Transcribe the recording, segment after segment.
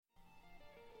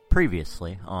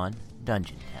Previously on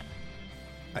Dungeon Town.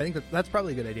 I think that's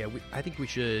probably a good idea. I think we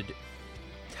should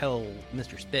tell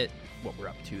Mr. Spit what we're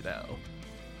up to, though.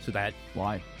 So that...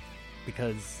 Why?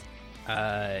 Because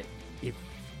if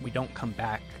we don't come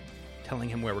back, telling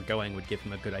him where we're going would give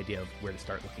him a good idea of where to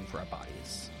start looking for our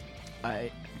bodies.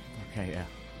 Okay, yeah.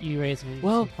 You raised me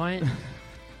Well- to the point.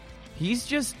 He's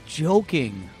just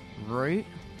joking, right?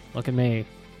 Look at me.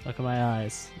 Look at my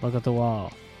eyes. Look at the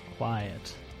wall.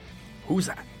 Quiet. Who's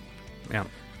that? Yeah.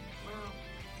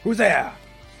 Who's there?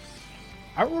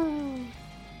 I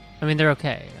mean, they're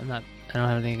okay. I don't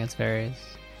have anything against fairies.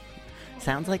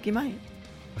 Sounds like you might.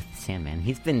 With the Sandman,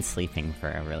 he's been sleeping for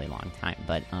a really long time,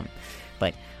 but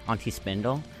Auntie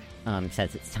Spindle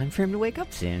says it's time for him to wake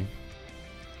up soon.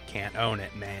 Can't own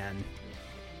it, man.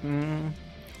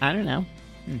 I don't know.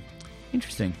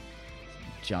 Interesting.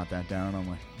 Jot that down on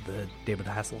my... The David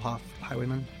Hasselhoff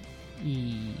highwayman?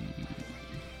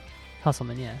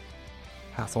 Hustleman, yeah.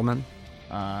 Hasselman?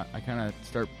 I kind of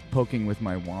start poking with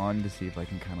my wand to see if I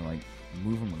can kind of like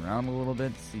move him around a little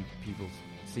bit, see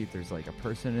if there's like a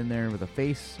person in there with a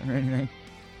face or anything.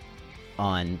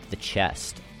 On the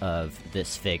chest of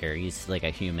this figure, he's like a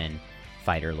human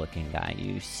fighter-looking guy.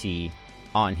 You see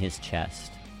on his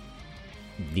chest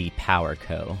the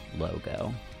PowerCo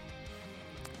logo,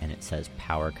 and it says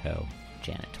PowerCo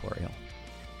Janitorial.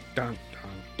 Dun,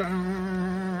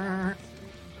 dun, dun.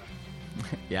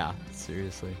 Yeah,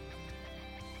 seriously.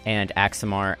 And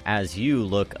Axamar, as you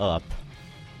look up,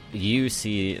 you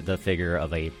see the figure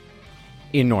of a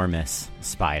enormous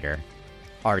spider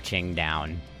arching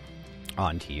down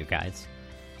onto you guys.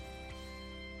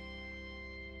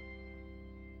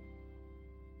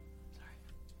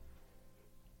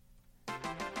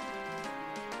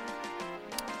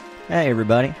 Hey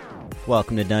everybody,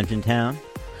 welcome to Dungeon Town,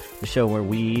 the show where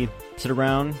we sit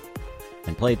around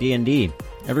and play D&D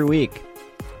every week,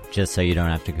 just so you don't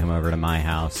have to come over to my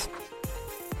house.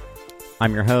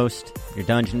 I'm your host, your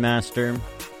dungeon master,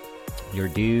 your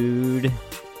dude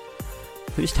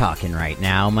who's talking right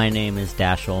now. My name is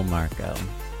Dashel Marco.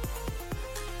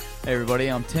 Hey everybody,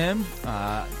 I'm Tim.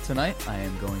 Tonight I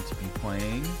am going to be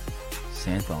playing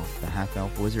Santhal, the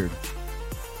half-elf wizard.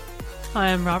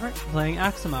 Hi, I'm Robert, playing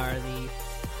Axamar, the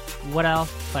Wood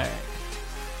Elf Cleric.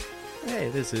 Hey,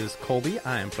 this is Colby.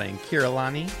 I am playing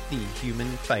Kirillani, the human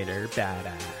fighter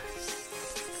badass.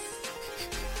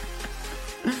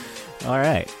 All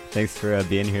right, thanks for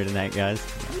being here tonight, guys.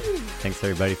 Thanks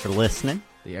everybody for listening.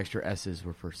 The extra S's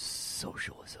were for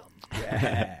socialism.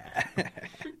 Yeah.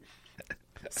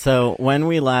 So when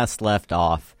we last left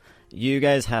off, you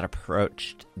guys had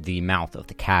approached the mouth of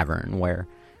the cavern where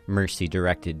Mercy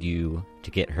directed you to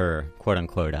get her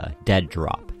quote-unquote dead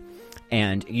drop.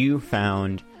 And you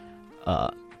found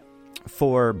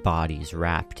 4 bodies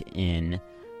wrapped in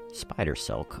spider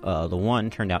silk. The one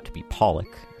turned out to be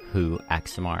Pollock, who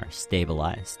Axamar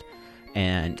stabilized.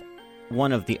 And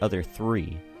one of the other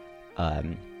 3,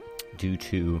 due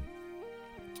to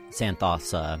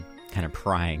Xanthoth's kind of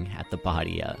prying at the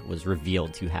body, was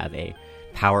revealed to have a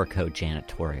PowerCo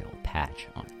janitorial patch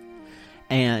on it.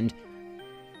 And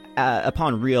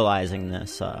upon realizing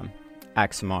this,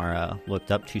 Axamar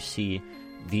looked up to see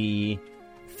the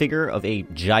figure of a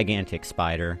gigantic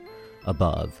spider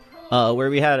above, where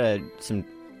we had some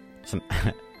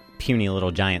puny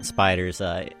little giant spiders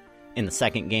in the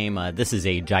second game. This is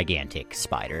a gigantic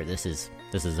spider. This is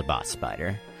a boss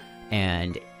spider,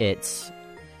 and its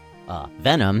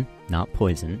venom, not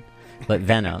poison, but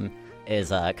venom is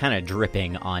kind of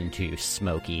dripping onto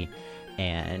Smokey,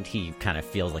 and he kind of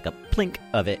feels like a plink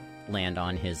of it land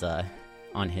on his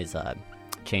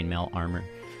chainmail armor,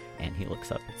 and he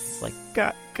looks up. It's like,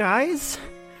 guys,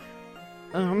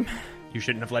 You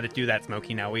shouldn't have let it do that,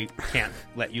 Smokey. Now we can't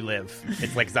let you live.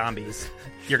 It's like zombies.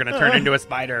 You're going to turn into a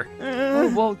spider.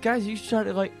 Oh, well, guys, you shot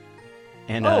it like...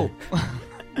 and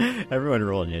everyone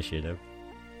roll initiative.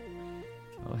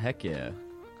 Oh, heck yeah.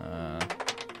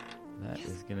 That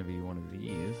is going to be one of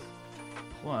these.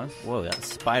 Plus... Whoa, that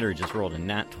spider just rolled a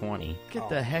nat 20, Get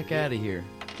the heck out of here.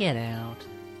 Get out.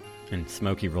 and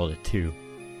Smokey rolled a 2.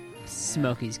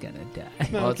 Smokey's gonna die.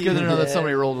 Well, it's good to know that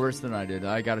somebody rolled worse than I did.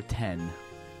 I got a 10.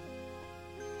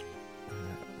 I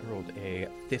rolled a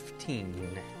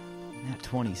 15. That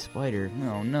 20 spider.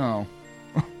 No, no.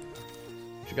 What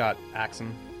you got,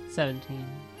 Axum? 17.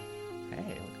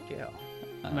 Hey, look at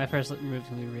you. My first move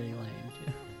can be really lame,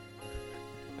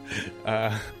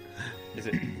 too. Is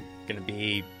it going to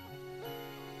be...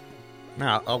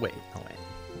 No, I'll wait.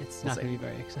 It's We'll not see. going to be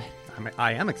very exciting.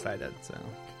 I am excited, so...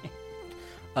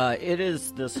 It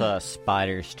is this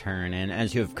spider's turn, and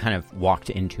as you have kind of walked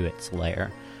into its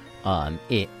lair,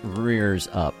 it rears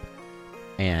up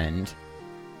and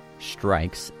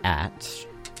strikes at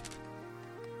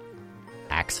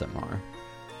Axamar.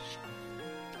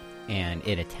 And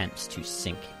it attempts to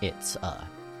sink its,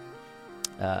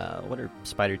 what are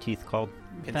spider teeth called?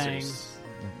 Pincers.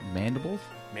 Mandibles?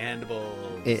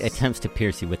 Mandibles. It attempts to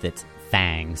pierce you with its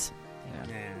fangs.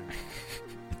 Yeah.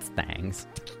 Its fangs.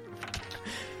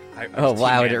 I Oh, was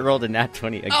wow, team it rolled a nat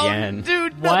 20 again. Oh,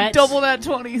 dude, What? double that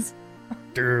 20s.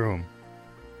 Damn.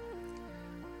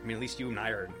 I mean, at least you and I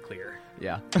are in the clear.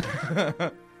 Yeah.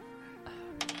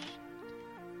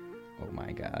 Oh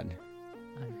my god.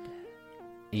 I'm dead.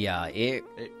 Yeah, it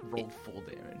rolled full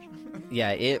damage.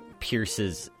 it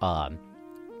pierces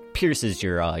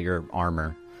your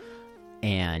armor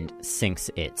and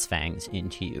sinks its fangs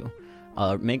into you.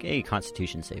 Make a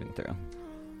Constitution saving throw.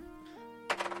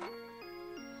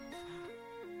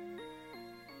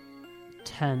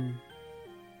 Ten.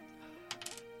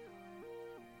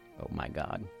 Oh my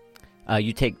god.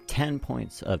 You take 10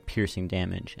 points of piercing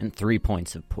damage and 3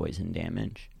 points of poison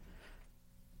damage.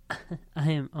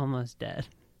 I am almost dead.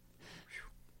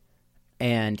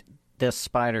 And the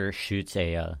spider shoots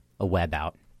a web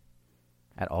out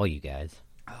at all you guys.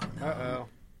 Uh-oh.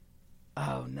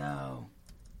 Oh, no.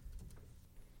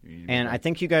 And I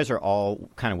think you guys are all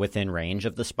kind of within range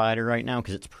of the spider right now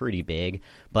because it's pretty big.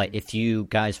 But if you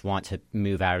guys want to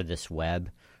move out of this web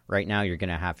right now, you're going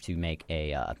to have to make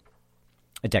a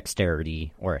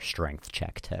dexterity or a strength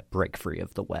check to break free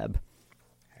of the web.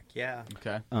 Heck yeah.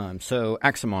 Okay. So,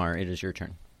 Axamar, it is your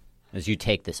turn. As you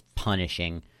take this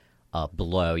punishing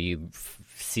blow, you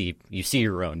see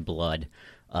your own blood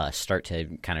start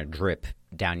to kind of drip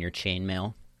down your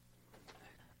chainmail.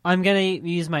 I'm gonna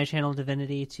use my channel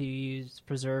divinity to use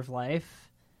preserve life.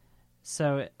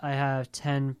 So I have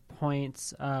 10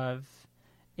 points of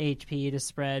HP to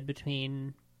spread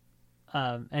between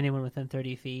anyone within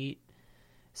 30 feet.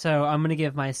 So I'm gonna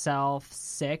give myself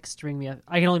 6 to bring me up.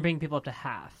 I can only bring people up to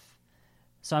half.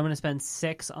 So I'm gonna spend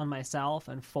 6 on myself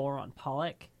and 4 on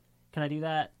Pollock. Can I do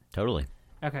that? Totally.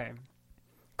 Okay.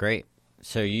 Great.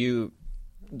 So you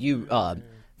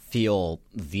feel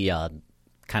the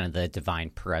kind of the divine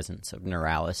presence of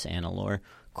Neuralis Annalore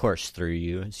course through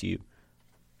you as you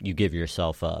give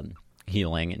yourself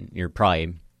healing, and you're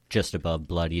probably just above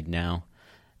bloodied now,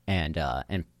 and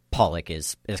Pollock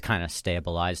is kind of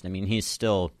stabilized. I mean, he's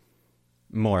still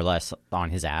more or less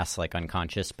on his ass, like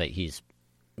unconscious, but he's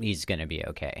gonna be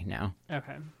okay now.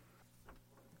 Okay.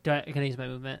 Can I use my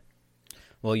movement?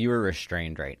 Well, you are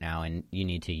restrained right now, and you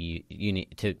need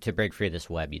to break free of this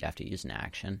web. You'd have to use an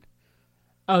action.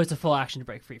 Oh, it's a full action to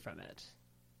break free from it.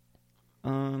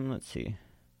 Let's see.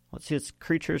 It's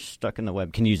creatures stuck in the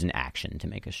web can use an action to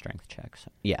make a strength check.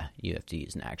 So, yeah, you have to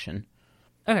use an action.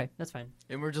 Okay, that's fine.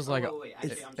 And we're just like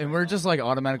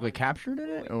automatically captured in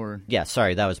it, or Yeah,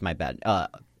 sorry, that was my bad.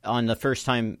 On the first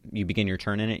time you begin your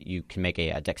turn in it, you can make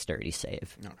a dexterity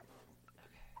save. No.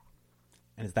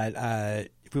 And is that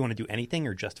if we want to do anything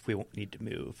or just if we won't need to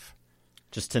move?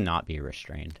 Just to not be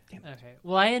restrained. Okay.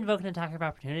 Will I invoke an attack of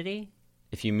opportunity?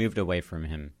 If you moved away from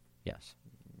him, yes.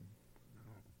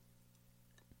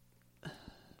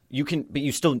 You can, but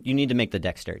you need to make the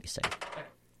dexterity save.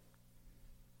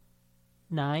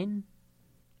 9.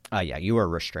 Yeah, you are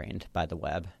restrained by the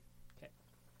web. Okay.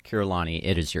 Kirillani,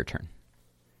 it is your turn.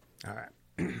 All right.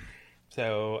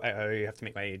 So I have to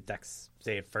make my dex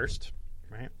save first,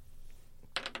 right?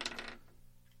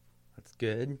 That's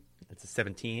good. It's a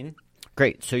 17.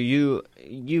 Great. So you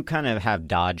kind of have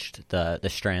dodged the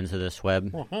strands of this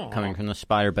web coming from the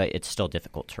spider, but it's still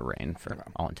difficult terrain for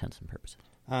all intents and purposes.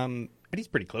 But he's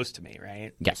pretty close to me,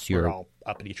 right? Yes, We're you're all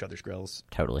up at each other's grills.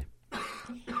 totally.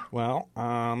 Well,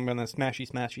 I'm gonna smashy,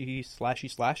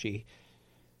 slashy.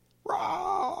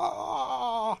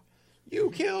 Rah! You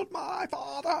killed my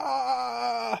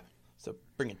father! So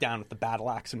bring it down with the battle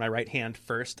axe in my right hand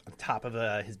first, on top of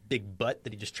his big butt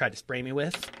that he just tried to spray me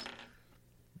with.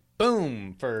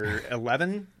 Boom! For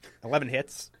 11. 11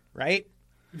 hits, right?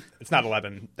 It's not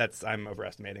 11. I'm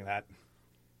overestimating that.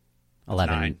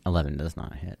 9. 11 does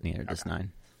not hit. Neither does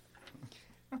 9.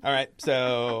 All right,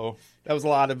 so that was a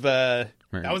lot of... that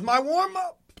was my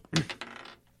warm-up!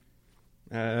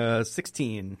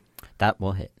 16. That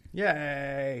will hit.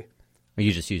 Yay! Or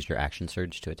you just used your action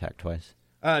surge to attack twice.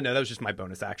 No, that was just my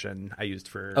bonus action I used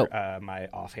for my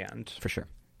offhand. For sure.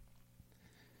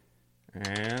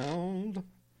 And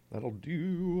that'll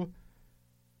do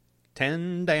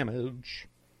 10 damage.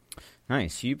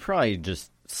 Nice. You probably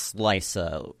just slice.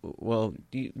 Well,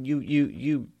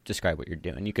 you describe what you're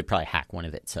doing. You could probably hack one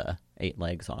of its 8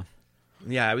 legs off.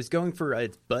 Yeah, I was going for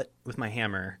its butt with my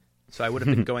hammer, so I would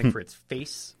have been going for its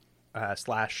face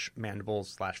slash mandibles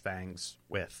slash fangs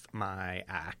with my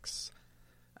axe.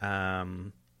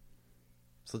 So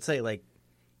let's say, like,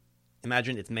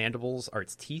 imagine its mandibles are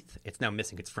its teeth. It's now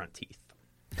missing its front teeth.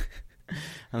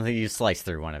 I think you slice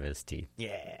through one of his teeth.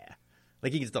 Yeah.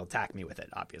 Like, he can still attack me with it,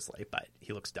 obviously, but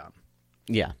he looks dumb.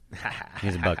 Yeah.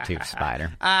 He's a buck-toothed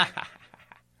spider.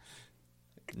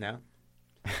 No?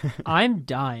 I'm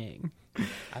dying.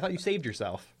 I thought you saved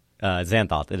yourself.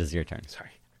 Xanthoth, it is your turn. Sorry.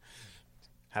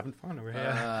 Having fun over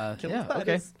here. Killing Yeah,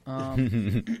 okay.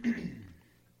 spiders.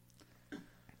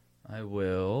 I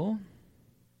will.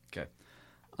 Okay.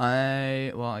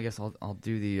 I guess I'll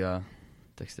do the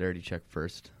dexterity check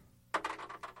first.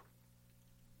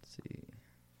 Let's see.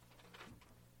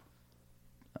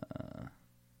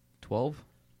 12.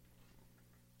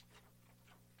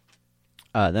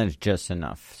 That is just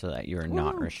enough so that you are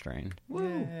not restrained.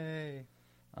 Yay.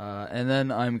 And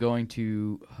then I'm going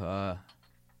to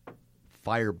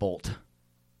firebolt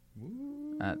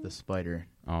at the spider.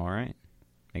 All right.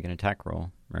 Make an attack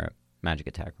roll. Or a magic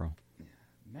attack roll.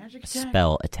 Magic A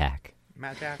spell attack.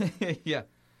 Magic. Yeah.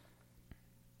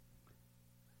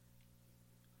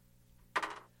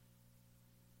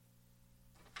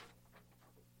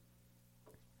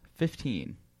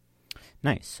 $15.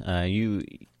 Nice. You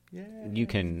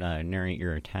can narrate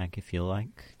your attack if you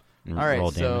like. And All right,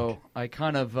 roll so damage. I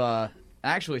kind of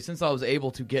actually, since I was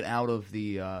able to get out of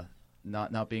the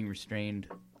not being restrained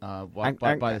by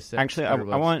the Actually, I spider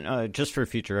webs. want, just for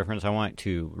future reference, I want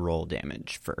to roll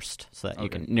damage first so that you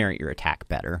Okay. can narrate your attack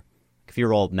better. If you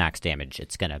roll max damage,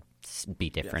 it's going to be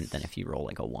different Yes. than if you roll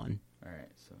like a 1. All right,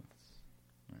 so.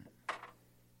 All right.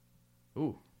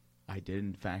 Ooh, I did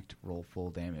in fact roll full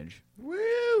damage, Woo!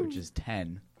 which is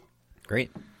 10. Great.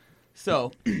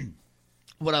 So,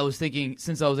 what I was thinking,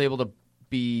 since I was able to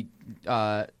be,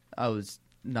 I was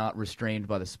not restrained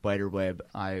by the spider web,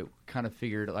 I kind of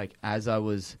figured, like, as I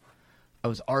was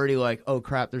already like, oh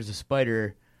crap, there's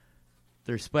spider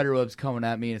webs coming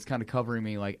at me, and it's kind of covering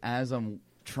me. Like, as I'm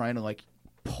trying to, like,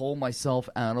 pull myself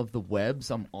out of the webs,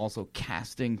 I'm also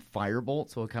casting firebolt,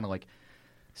 so it kind of, like,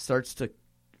 starts to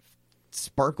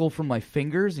sparkle from my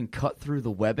fingers and cut through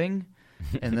the webbing,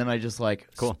 and then I just, like,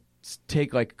 Cool.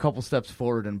 take like a couple steps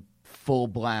forward and full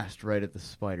blast right at the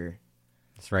spider.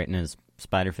 It's right in his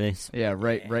spider face. Yeah,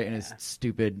 right in his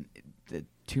stupid,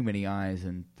 too many eyes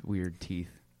and weird teeth.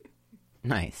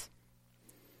 Nice.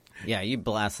 Yeah, you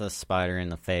blast this spider in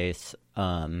the face.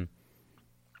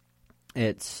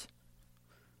 It's...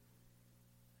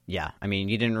 Yeah, I mean,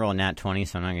 you didn't roll a nat 20,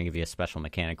 so I'm not going to give you a special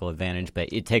mechanical advantage, but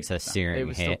it takes a searing It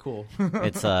was hit. still cool.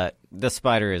 It's the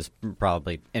spider is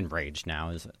probably enraged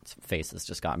now as its face has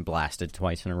just gotten blasted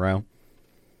twice in a row.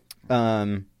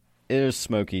 It is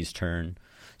Smokey's turn.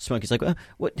 Smokey's like,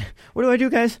 what do I do,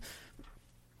 guys?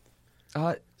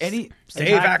 Save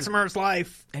Save Aximar's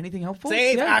life. anything helpful?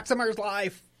 Save Yeah. Aximar's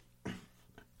life.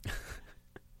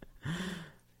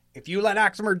 If you let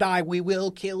Aximar die, we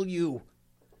will kill you.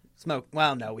 Smoke.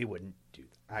 Well, no, we wouldn't do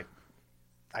that.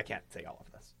 I can't say all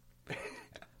of this.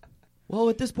 Well,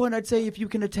 at this point, I'd say if you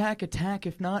can attack.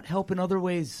 If not, help in other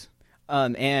ways.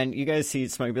 And you guys see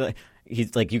Smokey be like,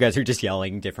 he's like, you guys are just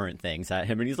yelling different things at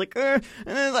him, and he's like, I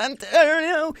don't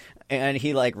know. And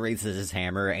he like raises his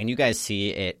hammer, and you guys see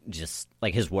it just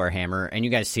like his war hammer, and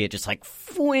you guys see it just like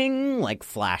fling, like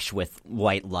flash with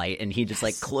white light, and he just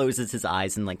like closes his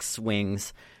eyes and like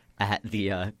swings at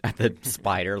the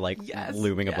spider like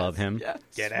looming above him. Yes.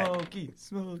 Get it.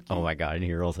 Smokey. Oh my god! And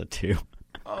he rolls a 2.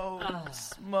 Oh,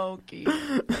 Smokey.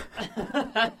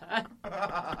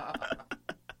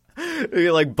 He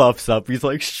like buffs up. He's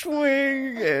like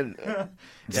swing and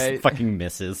just fucking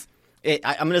misses.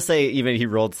 I'm gonna say even he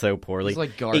rolled so poorly. He's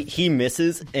like Garth. He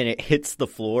misses and it hits the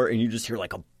floor, and you just hear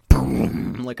like a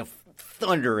boom, like a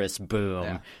thunderous boom,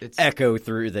 Yeah, it's- echo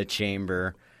through the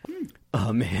chamber.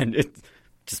 Oh man, it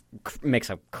just makes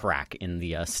a crack in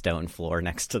the stone floor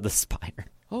next to the spider.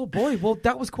 Oh boy, well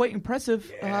that was quite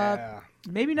impressive. Yeah.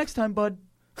 Maybe next time, bud.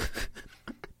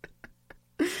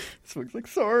 Smoke's like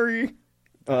sorry.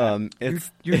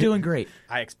 You're doing great.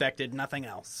 I expected nothing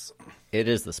else. It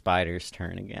is the spider's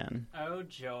turn again, Oh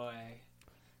joy!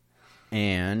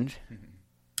 and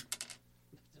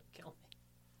Don't kill me!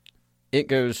 it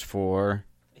goes for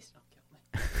Please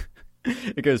don't kill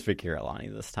me! it goes for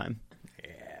Kirillani this time.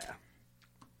 Yeah.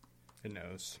 Who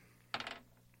knows?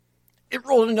 It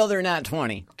rolled another nat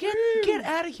 20. Get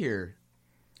out of here.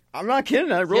 I'm not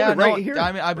kidding. I rolled it right here.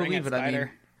 I mean, I Bring believe it, it. I mean,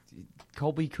 spider.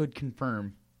 Colby could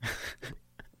confirm.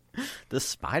 This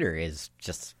spider is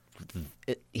just...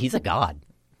 he's a god.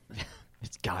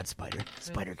 It's God Spider.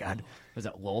 Spider God. Was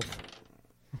that Wolf?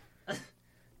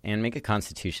 And make a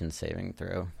constitution saving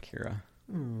throw, Kira.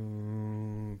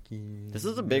 This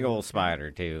is a big old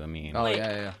spider, too. I mean, Oh,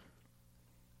 yeah.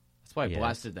 That's why I Yes.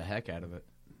 blasted the heck out of it.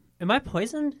 Am I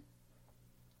poisoned?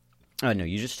 oh, no,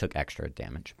 you just took extra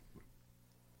damage.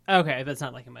 Okay, that's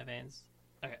not like in my veins.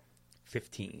 Okay.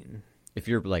 15. If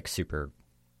you're, like, super,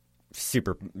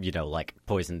 like,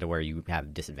 poisoned to where you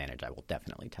have disadvantage, I will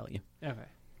definitely tell you.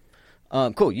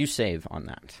 Okay. Cool, you save on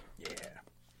that. Yeah.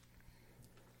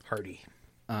 Hardy.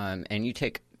 And you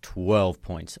take 12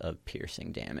 points of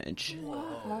piercing damage.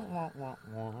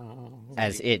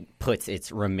 As it puts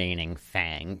its remaining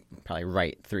fang probably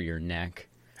right through your neck.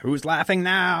 Who's laughing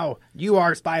now? You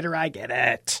are, Spider, I get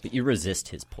it. But you resist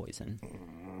his poison.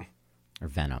 Or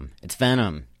venom. It's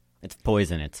venom. It's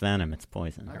poison. It's venom. It's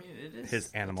poison. I mean, it is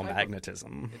His animal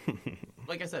magnetism.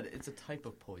 Like I said, it's a type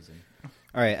of poison.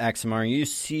 All right, Axamar, you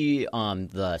see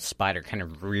the spider kind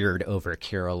of reared over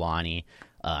Kirillani,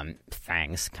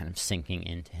 fangs kind of sinking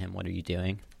into him. What are you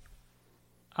doing?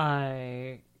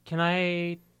 Can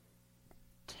I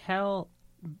tell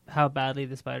how badly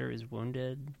the spider is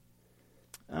wounded,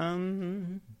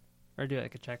 or do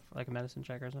like a check, like a medicine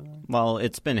check or something? Well,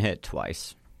 it's been hit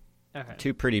twice. Okay.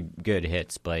 2 pretty good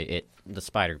hits, but the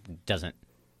spider doesn't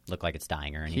look like it's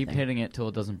dying or anything. Keep hitting it till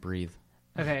it doesn't breathe.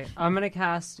 Okay, I'm gonna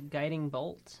cast Guiding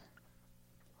Bolt.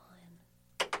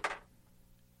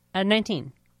 At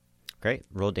 19. Great.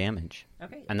 Roll damage.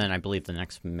 Okay. And then I believe the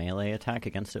next melee attack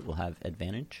against it will have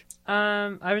advantage.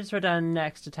 I would just wrote down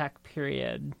next attack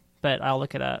period, but I'll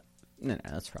look it up. No,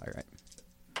 that's probably right.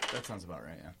 That sounds about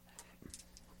right,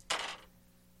 yeah.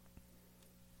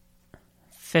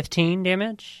 15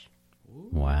 damage.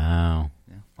 Wow.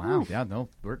 Wow. Yeah, no,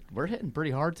 we're hitting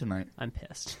pretty hard tonight. I'm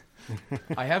pissed.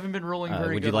 I haven't been rolling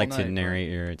very Would good you like all to night, narrate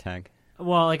your attack?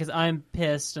 Well, like, 'cause I'm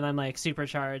pissed and I'm like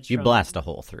supercharged. You from- blast a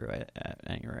hole through it at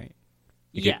any rate.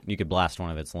 Yeah. You could blast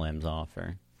one of its limbs off,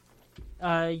 or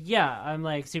Yeah, I'm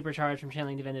like supercharged from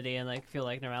channeling divinity and like feel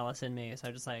like Noralis in me, so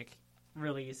I just like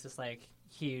release this like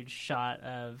huge shot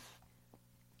of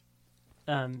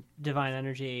divine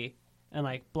energy and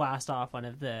like blast off one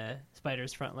of the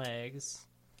spider's front legs.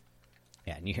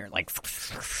 yeah, and you hear like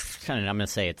kind of. I'm gonna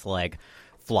say its leg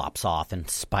flops off, and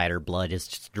spider blood is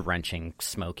just drenching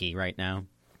Smokey right now.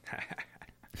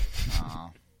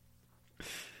 Aw.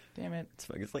 Damn it.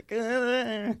 Smokey's like,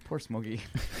 Poor Smokey.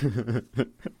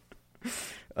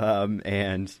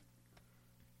 and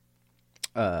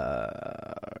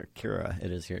Kira,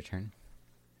 it is your turn.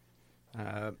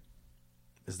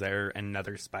 Is there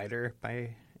another spider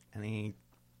by any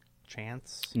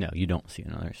chance? No, you don't see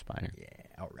another spider. Yeah,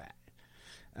 all right.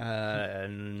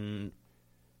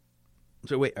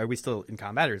 So wait, are we still in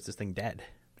combat, or is this thing dead?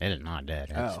 It is not dead.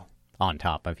 It's Oh. on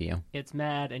top of you. It's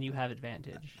mad and you have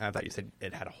advantage. I thought you said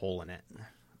it had a hole in it.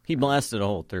 He blasted a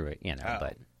hole through it, Oh.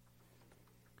 but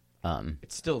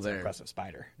It's still It's an there. impressive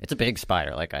spider. it's a big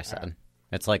spider, like I said.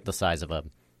 It's like the size of a,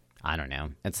 I don't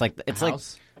know. It's like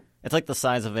House? it's like the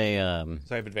size of a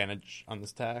So I have advantage on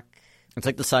this attack. it's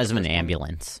like the size of an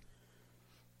ambulance.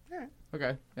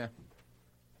 Okay, yeah.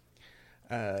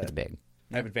 It's big.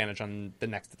 I have advantage on the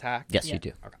next attack. Yes, Yeah. you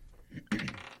do. Okay.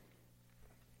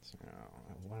 So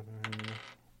 11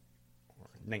 or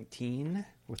 19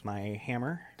 with my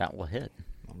hammer. That will hit.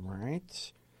 All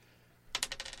right.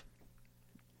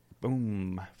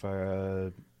 Boom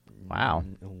for Wow.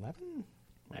 11.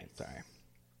 Wait, sorry,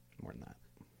 more than that.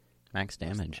 Max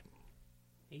damage.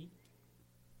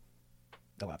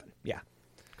 11. Yeah.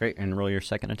 Great, and roll your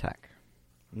second attack.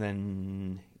 And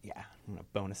then I'm gonna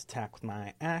bonus attack with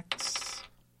my axe.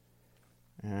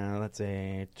 That's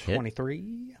a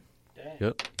 23.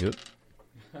 Yep.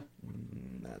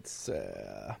 That's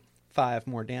 5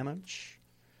 more damage.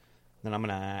 Then I'm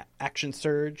gonna action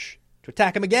surge to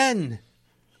attack him again.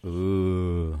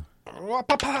 Ooh.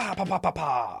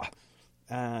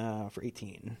 For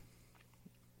 18.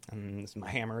 And this is my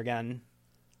hammer again.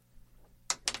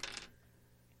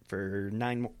 For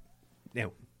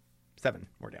 7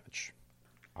 more damage.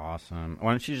 Awesome.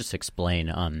 Why don't you just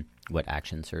explain what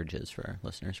action surge is for our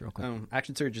listeners real quick?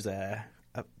 Action surge is a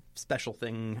special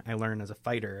thing I learned as a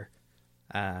fighter,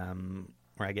 where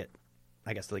I get,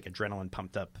 I guess, like adrenaline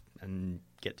pumped up and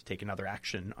get to take another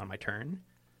action on my turn.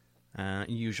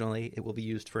 Usually it will be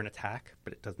used for an attack,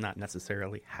 but it does not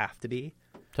necessarily have to be.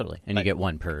 Totally. And you get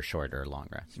one per short or long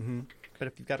rest. But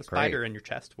if you've got a spider in your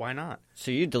chest, why not?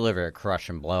 So you deliver a crush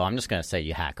and blow. I'm just going to say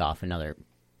you hack off another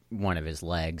one of his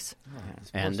legs.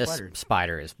 And this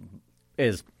spider is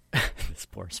this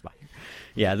poor spider.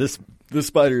 Yeah, this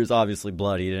spider is obviously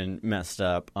bloodied and messed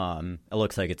up. It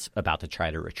looks like it's about to try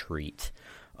to retreat.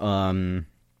 Xanthoth,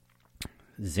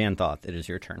 it is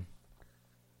your turn.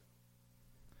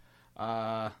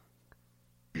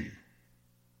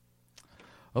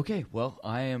 Okay, well,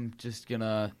 I am just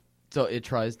gonna. So it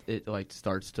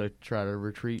starts to try to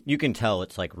retreat. You can tell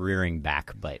it's like rearing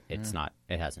back, but it's not.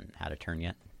 It hasn't had a turn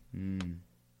yet.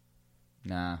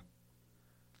 Nah.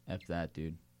 F that,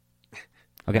 dude.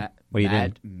 Okay, what are you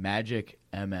doing? Magic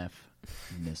MF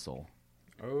missile.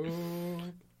 Oh.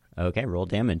 Okay, roll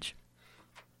damage.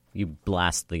 You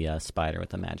blast the spider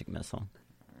with a magic missile.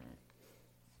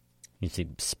 You see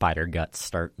spider guts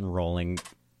start rolling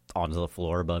onto the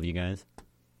floor above you guys.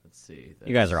 Let's see.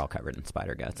 You guys are all covered in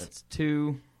spider guts. That's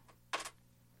 2.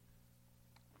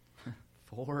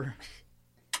 4.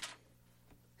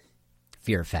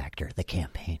 Fear Factor, the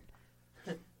campaign.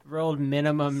 Rolled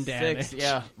minimum damage. 6.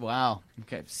 Yeah. Wow.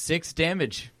 Okay. 6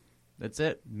 damage. That's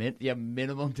it.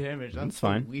 Minimum damage. That's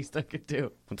fine. the least I could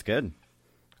do. That's good.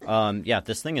 Yeah,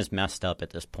 this thing is messed up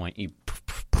at this point. You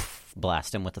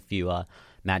blast him with a few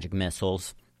magic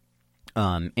missiles.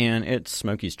 And it's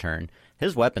Smokey's turn.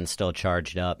 His weapon's still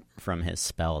charged up from his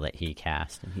spell that he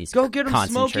cast. And he's Go get him,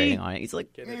 concentrating Smokey. on it. He's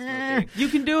like, You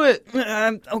can do it.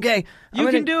 okay. You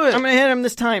can do it. I'm going to hit him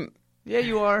this time. Yeah,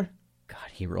 you are. God,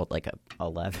 he rolled like a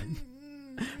 11.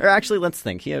 Or actually, let's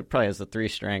think. He probably has a 3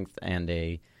 strength and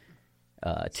a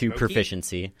 2 Smokey?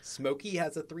 proficiency. Smokey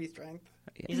has a 3 strength.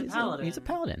 He's a paladin. He's a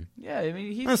paladin. Yeah, I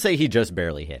mean, I'm going to say he just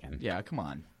barely hit him. Yeah, come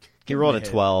on. He rolled a hit.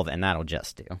 12, and that'll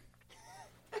just do.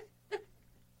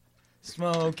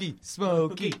 Smokey,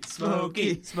 Smokey,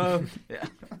 Smokey, Smoke. Yeah.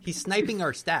 He's sniping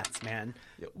our stats, man.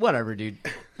 Whatever, dude.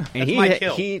 And he my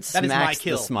kill. he That is my smacks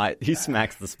kill. he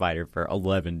smacks the spider for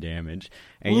 11 damage,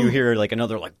 and you hear like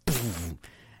another like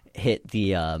hit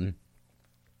the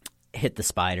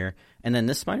spider, and then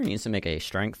this spider needs to make a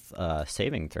strength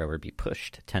saving throw or be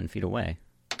pushed 10 feet away,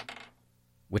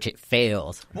 which it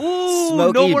fails. Ooh,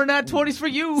 Smokey- no more nat 20s for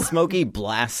you. Smokey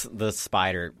blasts the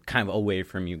spider kind of away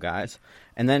from you guys,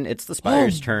 and then it's the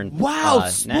spider's turn. Wow,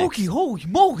 next. Smokey, holy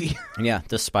moly. Yeah,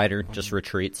 the spider just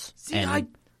retreats. See, and,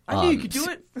 I knew you could do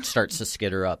it. Starts to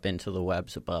skitter up into the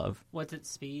webs above. What's its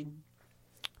speed?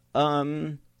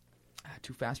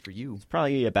 Too fast for you.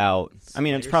 Probably about. I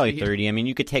mean, it's Spider probably speed. 30. I mean,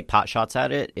 you could take pot shots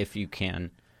at it if you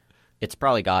can. It's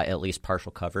probably got at least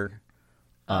partial cover.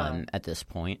 At this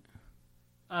point.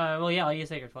 Well, yeah, I'll use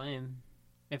Sacred Flame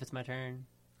if it's my turn.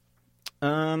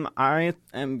 I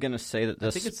am gonna say that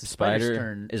this think it's the spider's spider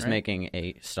turn, is right? making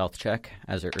a stealth check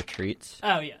as it retreats.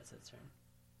 Oh, yeah, it's its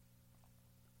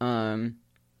turn.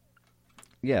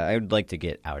 Yeah, I would like to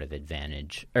get out of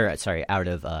out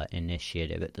of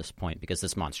initiative at this point because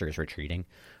this monster is retreating.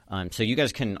 So you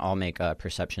guys can all make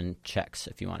perception checks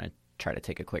if you want to try to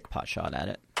take a quick pot shot at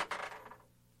it.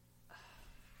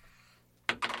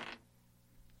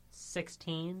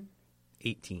 16.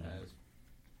 18.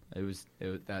 That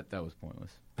was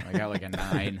pointless. I got like a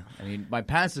 9. I mean, my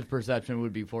passive perception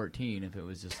would be 14 if it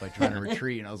was just like trying to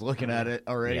retreat and I was looking at it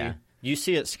already. Yeah. You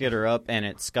see it skitter up, and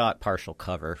it's got partial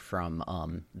cover from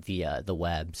the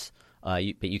webs. But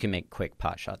you can make quick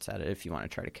pot shots at it if you want to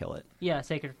try to kill it. Yeah,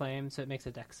 Sacred Flame, so it makes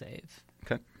a dex save.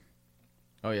 Okay.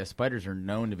 Oh yeah, spiders are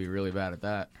known to be really bad at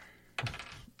that.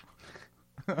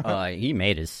 He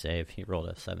made his save. He rolled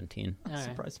a 17. All right.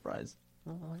 Surprise, surprise.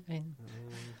 Well, I mean,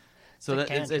 So It's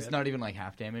a it's cantrip. not even like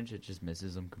half damage. It just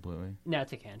misses them completely. no,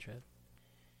 it's a cantrip.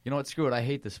 You know what? Screw it. I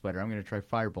hate this spider. I'm going to try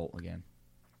Firebolt again.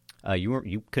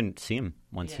 You couldn't see him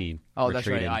once he Oh, that's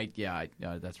retreated. right.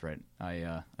 That's right.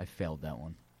 I failed that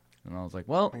one, and I was like,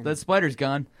 well, that spider's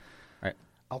gone.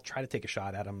 I'll try to take a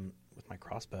shot at him with my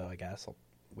crossbow, I guess. I'll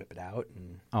whip it out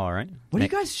and... All right. What are you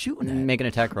guys shooting at? Make an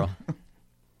attack roll.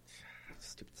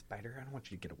 Stupid spider, I don't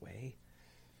want you to get away.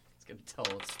 It's going to tell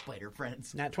its spider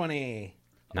friends. Nat 20.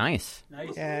 Nice.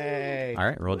 Nice. Yay. All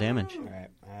right, roll damage. All right.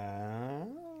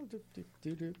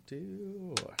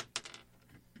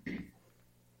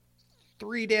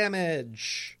 3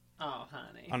 damage. Oh,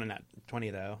 honey. On a nat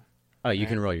 20, though. Oh, you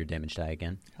can roll your damage die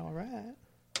again. All right.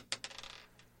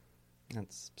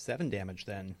 That's 7 damage,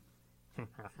 then.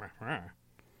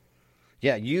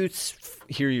 Yeah, you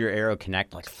hear your arrow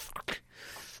connect like,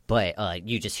 but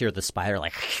you just hear the spider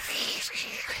like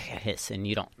hiss, and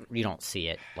you don't see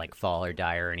it like fall or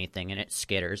die or anything, and it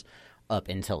skitters up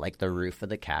into like the roof of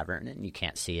the cavern, and you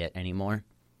can't see it anymore.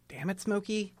 Damn it,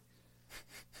 Smokey.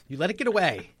 You let it get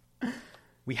away.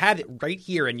 We had it right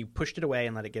here, and you pushed it away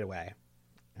and let it get away.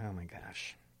 Oh, my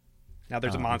gosh. Now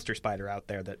there's a monster spider out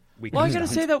there that we can Well, I gotta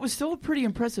hunt. say that was still a pretty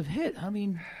impressive hit. I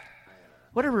mean,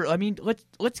 whatever. I mean,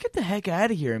 let's get the heck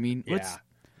out of here. I mean, let's.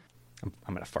 Yeah.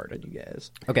 I'm going to fart on you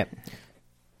guys. Okay.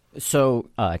 So,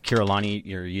 Kirillani,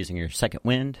 you're using your second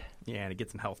wind. Yeah, to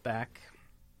get some health back.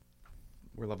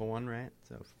 We're level 1, right?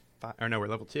 So 5. Or no, we're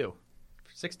level 2.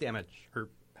 6 damage or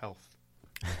health.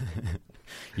 You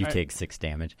All right. take 6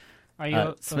 damage. Are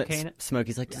you okay?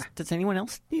 Smokey's like, does anyone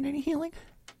else need any healing?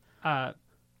 I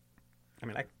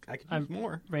mean, I could use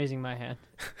more. Raising my hand.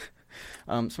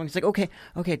 Smokey's like, okay,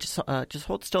 just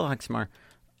hold still, Axmar.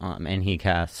 And he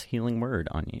casts Healing Word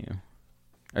on you.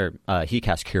 Or, he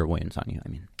casts Cure Wounds on you, I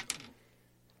mean.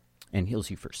 And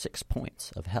heals you for 6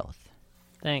 points of health.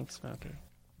 Thanks, Smokey.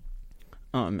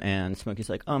 And Smokey's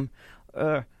like, looks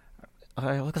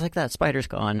like that spider's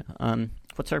gone.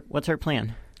 What's our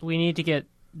plan? We need to get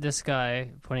this guy,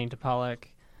 pointing to Pollock,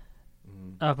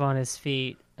 up on his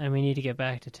feet, and we need to get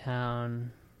back to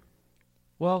town.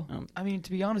 Well, I mean,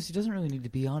 to be honest, he doesn't really need to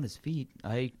be on his feet.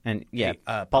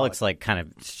 Pollock's like kind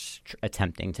of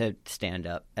attempting to stand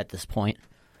up at this point.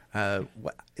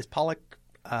 What is Pollock?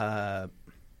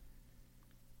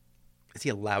 Is he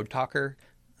a loud talker?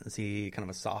 Is he kind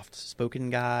of a soft-spoken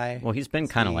guy? Well, he's been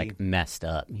kind of like messed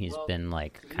up. He's been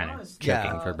like kind of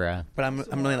choking for breath. But I'm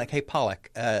really like, hey, Pollock.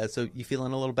 So you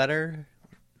feeling a little better?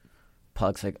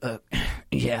 Pollock's like,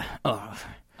 yeah.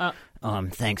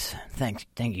 Thanks.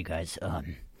 Thank you guys.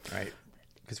 Right.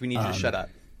 Because we need you to shut up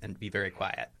and be very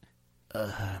quiet.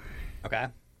 Okay.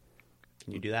 Can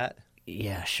you do that?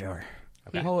 Yeah, sure.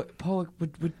 Okay. Pollock,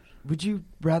 would you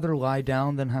rather lie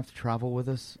down than have to travel with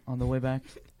us on the way back?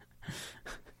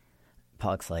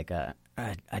 Pollock's like, I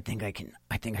think I could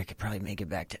probably make it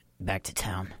back to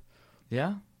town.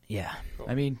 Yeah? Yeah. Cool.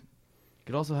 I mean, you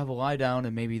could also have a lie down,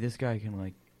 and maybe this guy can,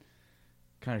 like,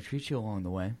 kind of treat you along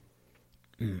the way.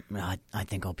 I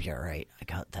think I'll be all right. I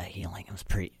got that healing. It was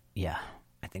pretty... Yeah,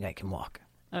 I think I can walk.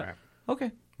 All right. Okay.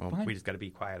 Well, fine. we just got to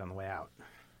be quiet on the way out.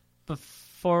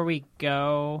 Before we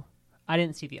go, I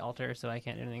didn't see the altar, so I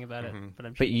can't do anything about it. But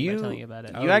I'm sure by telling you about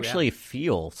it. You actually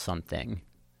feel something.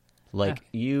 Like,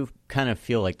 you kind of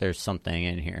feel like there's something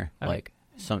in here. Okay. Like,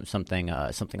 something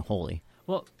holy.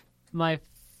 Well, my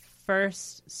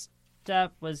first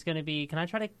step was going to be, can I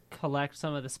try to collect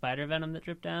some of the spider venom that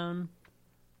dripped down?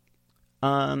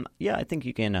 Yeah, I think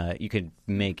you can. You could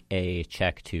make a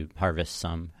check to harvest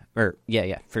some. Or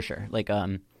yeah, for sure. Like,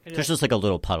 there's just like a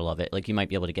little puddle of it. Like, you might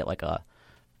be able to get like a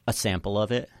sample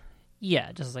of it.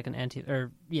 Yeah, just like an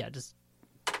just.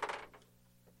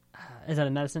 Is that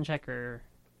a medicine check or?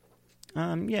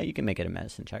 Yeah, you can make it a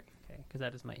medicine check. Okay, because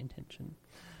that is my intention.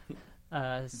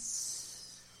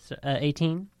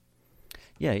 18.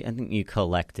 Yeah, I think you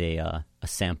collect a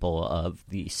sample of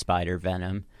the spider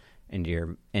venom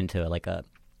into like a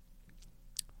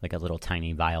little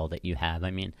tiny vial that you have.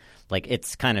 I mean, like,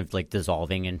 it's kind of like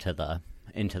dissolving into the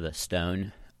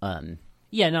stone.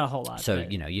 Yeah, not a whole lot. So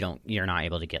but you're not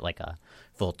able to get like a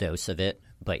full dose of it,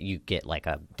 but you get like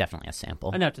definitely a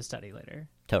sample. enough to study later.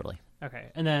 Totally.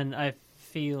 Okay, and then I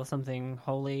feel something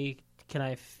holy. Can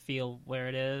I feel where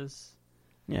it is?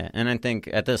 Yeah, and I think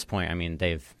at this point, I mean,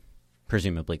 they've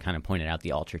presumably kind of pointed out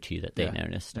the altar to you that they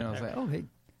noticed. And I was like, oh, hey,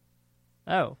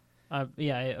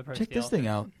 yeah, I approached check the this altar. thing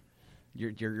out.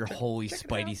 Your holy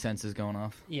spidey senses going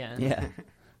off. Yeah. Yeah.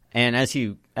 And as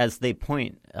they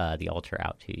point the altar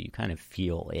out to you, you kind of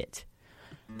feel it,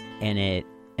 and it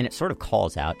sort of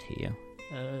calls out to you.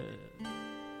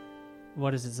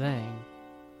 What is it saying?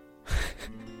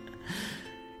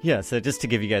 Yeah, so just to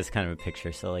give you guys kind of a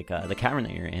picture, so like the cavern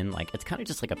that you're in, like, it's kind of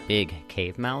just like a big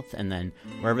cave mouth, and then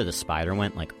wherever the spider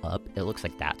went, like, up, it looks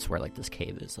like that's where like this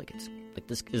cave is. Like, it's like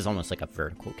this is almost like a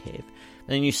vertical cave. And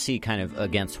then you see kind of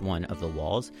against one of the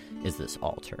walls is this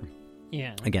altar.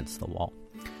 Yeah. Against the wall.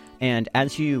 And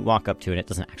as you walk up to it, it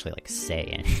doesn't actually like say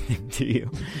anything to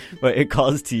you, but it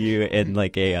calls to you in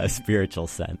like a spiritual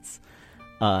sense.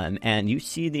 And you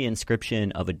see the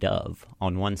inscription of a dove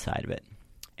on one side of it,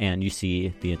 and you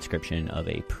see the inscription of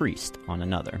a priest on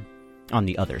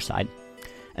the other side.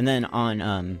 And then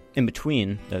on in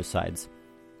between those sides,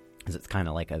 because it's kind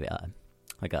of like a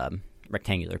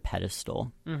rectangular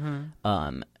pedestal,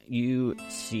 you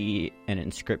see an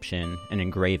inscription, an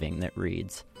engraving that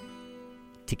reads,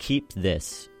 "To keep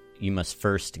this, you must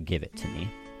first give it to me."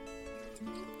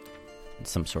 It's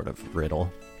some sort of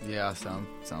riddle. Yeah,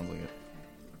 sounds like it.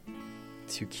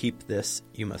 To keep this,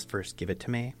 you must first give it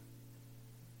to me.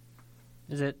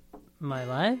 Is it my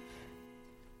life?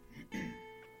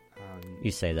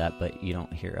 You say that, but you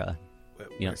don't hear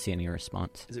you don't see any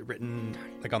response. Is it written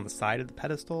like on the side of the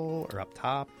pedestal or up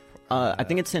top? I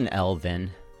think it's in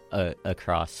Elven,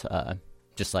 across,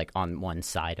 just like on one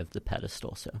side of the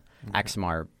pedestal. So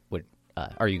Axmar would.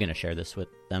 Are you going to share this with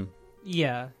them?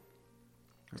 Yeah.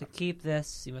 To keep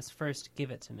this, you must first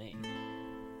give it to me.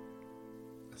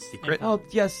 A secret? Oh,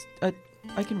 yes,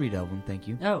 I can read Elven, thank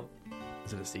you. Oh.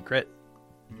 Is it a secret?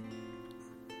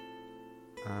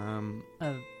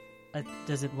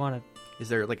 Does it want to... Is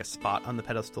there like a spot on the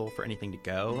pedestal for anything to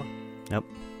go? Nope.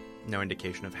 no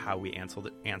indication of how we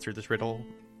answered this riddle.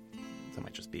 So it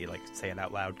might just be like say it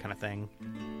out loud kind of thing.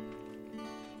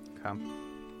 Okay.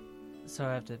 So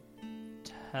I have to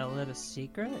tell it a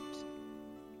secret?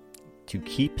 To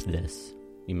keep this,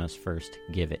 you must first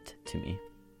give it to me.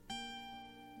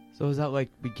 So is that like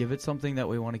we give it something that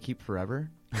we want to keep forever?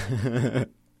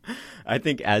 I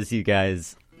think as you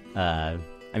guys, do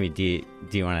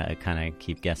you want to kind of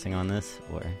keep guessing on this,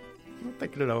 or? I'm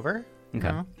thinking it over.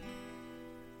 Okay.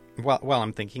 While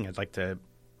I'm thinking, I'd like to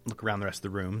look around the rest of the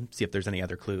room, see if there's any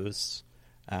other clues.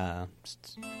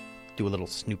 Just do a little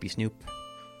snoopy snoop.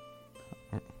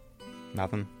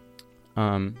 Nothing.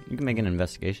 You can make an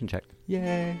investigation check.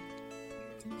 Yay.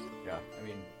 Yeah, I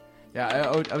mean,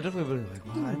 I would definitely be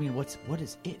like, well, I mean, what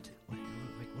is it? What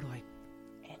do I?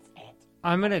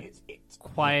 I'm gonna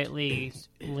quietly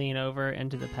lean over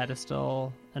into the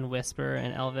pedestal and whisper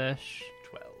in Elvish,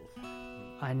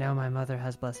 12. I know my mother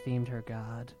has blasphemed her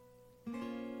god.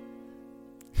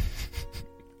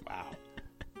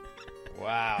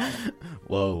 Wow.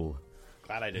 Whoa.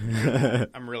 Glad I didn't hear that.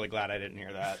 I'm really glad I didn't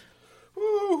hear that.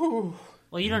 Woo.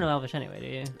 Well, you don't know Elvish anyway, do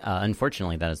you?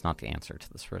 Unfortunately, that is not the answer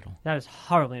to this riddle. That is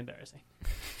horribly embarrassing.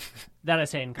 That I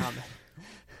say in comment.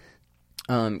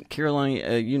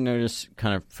 Kirillani, you notice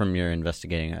kind of from your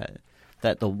investigating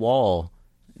that the wall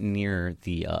near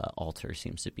the altar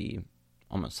seems to be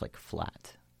almost like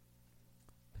flat.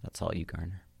 But that's all you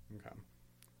garner. Okay.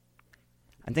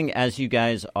 I think as you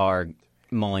guys are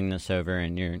mulling this over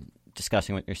and you're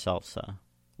discussing with yourselves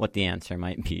what the answer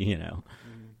might be,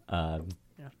 Yeah.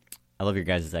 I love your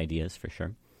guys' ideas for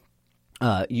sure.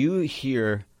 You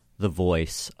hear the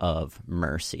voice of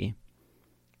Mercy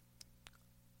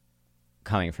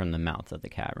coming from the mouth of the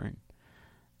cavern,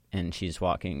 and she's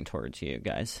walking towards you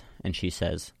guys, and she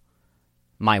says,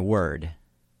 "My word."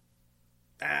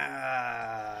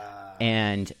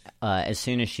 And as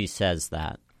soon as she says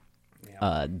that,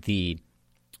 the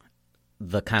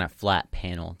kind of flat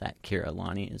panel that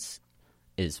Kirillani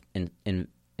is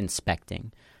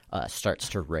inspecting starts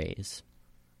to raise.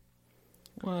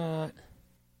 What?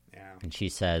 Yeah. And she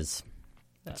says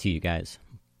to you guys,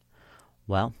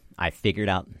 "Well, I figured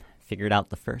out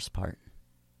the first part.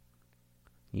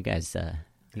 You guys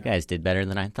did better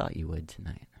than I thought you would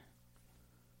tonight."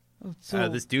 So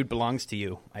This dude belongs to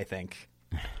you, I think.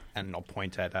 And I'll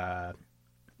point at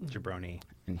Jabroni.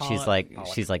 And Pollock.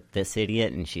 she's like, "This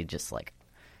idiot," and she just like,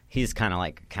 he's kind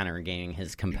of regaining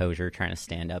his composure, trying to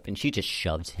stand up, and she just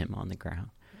shoves him on the ground.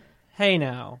 Hey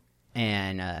now.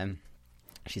 And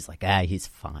she's like, he's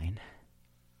fine.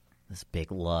 This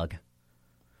big lug.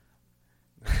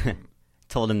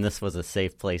 Told him this was a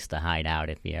safe place to hide out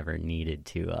if he ever needed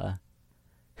to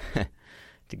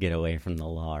to get away from the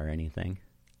law or anything.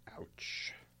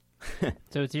 Ouch.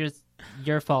 So it's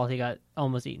your fault he got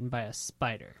almost eaten by a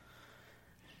spider.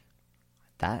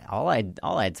 That all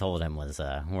I told him was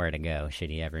where to go should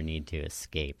he ever need to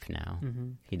escape. Now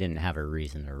he didn't have a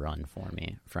reason to run from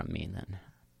me. Then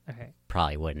Okay.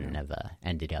 probably wouldn't have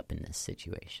ended up in this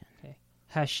situation. Okay.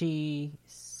 Has she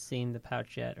seen the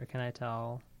pouch yet, or can I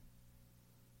tell?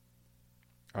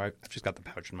 Oh, I've just got the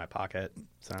pouch in my pocket.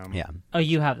 So Yeah, Oh,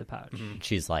 you have the pouch.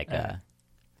 she's like, yeah.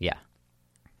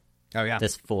 Oh yeah.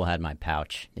 This fool had my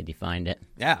pouch. Did you find it?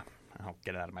 Yeah. I'll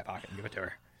get it out of my pocket and give it to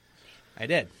her. I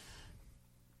did.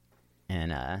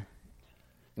 And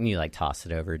you like toss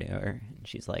it over to her, and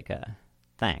she's like,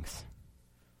 "Thanks."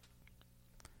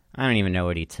 I don't even know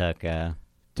what he took.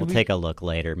 We'll take a look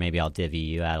later. Maybe I'll divvy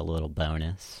you out a little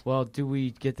bonus. Well, do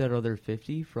we get that other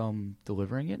 50 from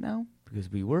delivering it now? Because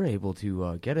we were able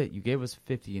to get it. You gave us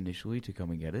 50 initially to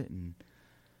come and get it, and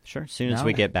Sure. As soon as Now-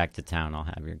 we get back to town, I'll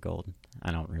have your gold.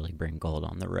 I don't really bring gold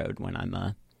on the road when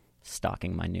I'm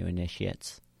stalking my new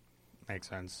initiates. Makes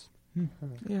sense.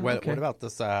 yeah, What okay. about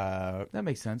this That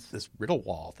makes sense. this riddle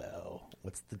wall though?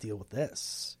 What's the deal with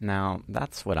this? Now,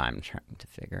 that's what I'm trying to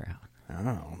figure out.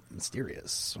 Oh,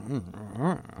 mysterious.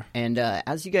 And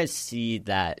as you guys see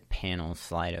that panel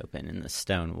slide open in the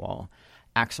stone wall,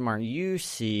 Axamar, you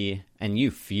see and you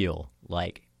feel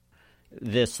like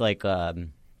this, this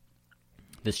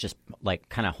just like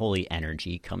kind of holy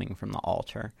energy coming from the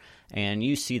altar, and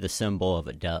you see the symbol of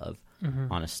a dove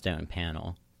on a stone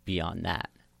panel beyond that,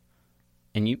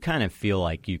 and you kind of feel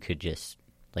like you could just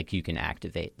like you can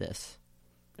activate this,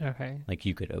 Okay. like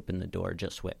you could open the door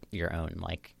just with your own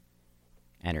like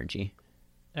energy.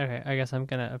 Okay. I guess I'm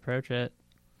gonna approach it,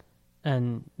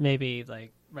 and maybe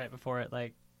like right before it,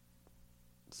 like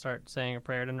start saying a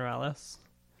prayer to Norellis.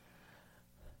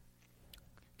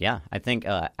 Yeah, I think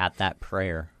at that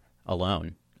prayer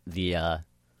alone,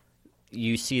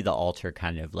 you see the altar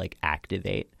kind of like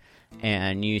activate,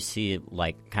 and you see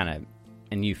like kind of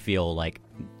and you feel like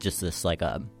just this like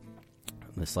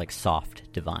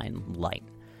soft divine light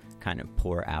kind of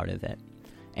pour out of it,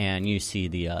 and you see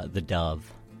the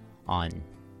dove on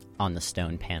the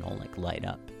stone panel like light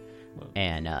up. Whoa.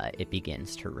 And it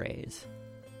begins to raise.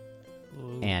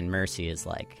 Ooh. And Mercy is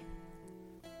like,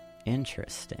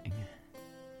 interesting.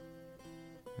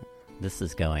 This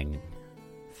is going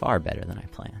far better than I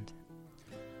planned.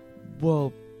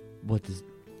 Well, what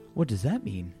does that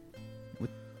mean?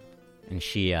 And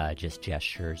she just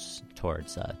gestures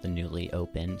towards the newly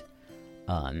opened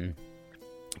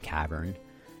cavern,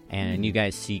 and you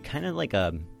guys see kind of like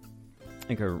a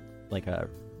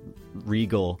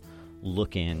regal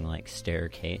looking like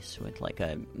staircase with like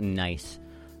a nice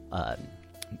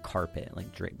carpet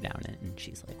like draped down it. And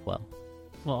she's like, "Well,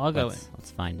 I'll go in.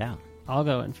 Let's find out." I'll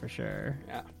go in for sure.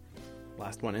 Yeah.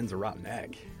 Last one in's a rotten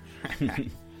egg. Okay.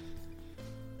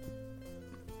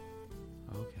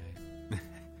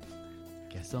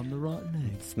 Guess I'm the rotten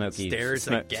egg. Smokey Stairs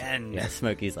again. Yeah,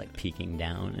 Smokey's like peeking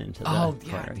down into the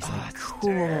corner. He's like,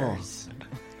 cool.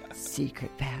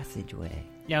 secret passageway.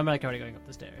 Yeah, I'm like already going up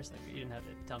the stairs. Like, you didn't have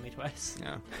to tell me twice.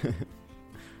 Yeah.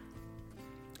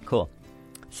 Cool.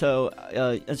 So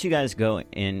as you guys go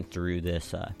in through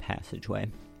this passageway,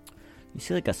 you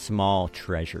see like a small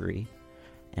treasury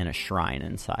and a shrine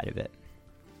inside of it.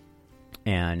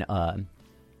 And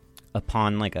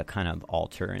upon like a kind of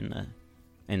altar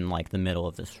in like the middle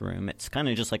of this room, it's kind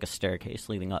of just like a staircase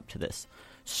leading up to this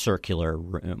circular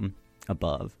room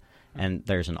above. And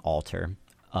there's an altar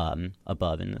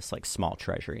above in this like small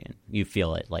treasury, and you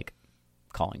feel it like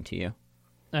calling to you.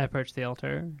 I approach the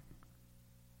altar.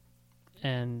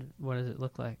 And what does it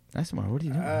look like? Axmar, what are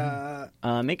you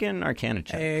doing? Make an Arcana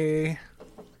check. A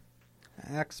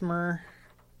Axmer.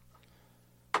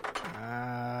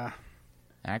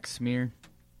 Axe smear.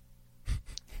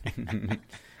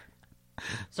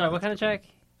 Sorry, what kind of check?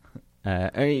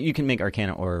 Or you can make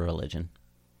Arcana or Religion.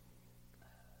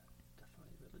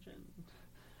 Definitely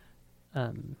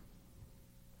religion.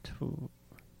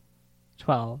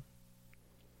 12.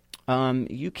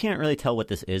 You can't really tell what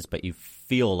this is, but you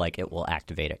feel like it will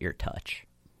activate at your touch.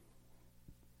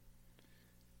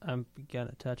 I'm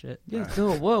gonna touch it. Yeah,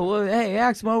 so, whoa, hey,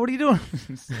 Axmar, what are you doing?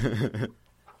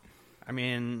 I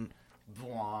mean,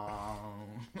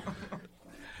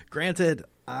 granted,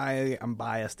 I am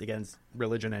biased against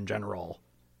religion in general,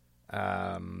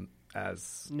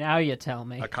 as Now you tell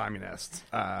me. a communist,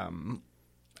 I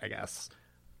guess.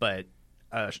 But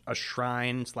a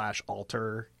shrine /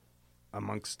 altar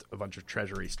amongst a bunch of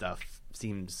treasury stuff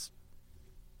seems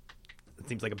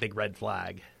like a big red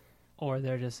flag. Or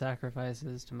they're just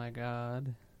sacrifices to my god.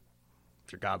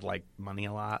 Does your god like money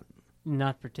a lot?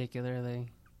 Not particularly.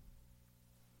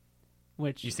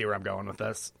 Which You see where I'm going with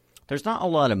this? There's not a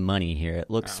lot of money here. It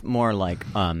looks more like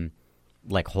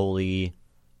holy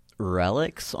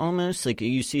relics almost. Like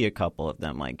you see a couple of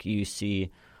them. Like you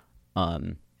see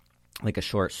like a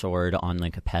short sword on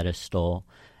like a pedestal,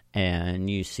 and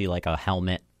you see like a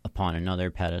helmet upon another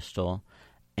pedestal,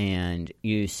 and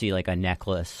you see like a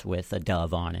necklace with a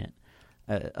dove on it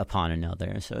upon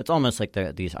another. So it's almost like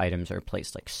these items are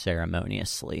placed like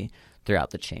ceremoniously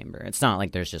throughout the chamber. It's not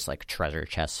like there's just like treasure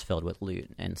chests filled with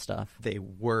loot and stuff. They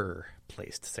were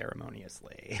placed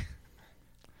ceremoniously.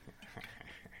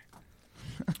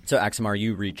 So Axmar,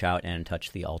 you reach out and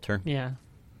touch the altar. Yeah.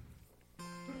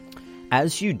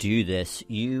 As you do this,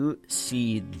 you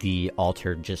see the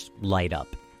altar just light up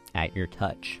at your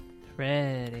touch.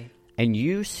 Pretty. And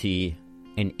you see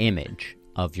an image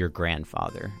of your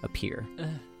grandfather appear.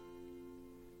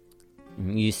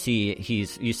 You see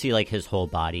like his whole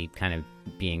body kind of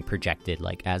being projected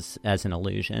like as an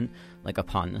illusion, like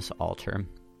upon this altar.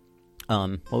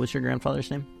 What was your grandfather's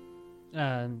name?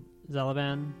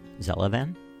 Zelaban.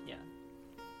 Zelavan? Yeah.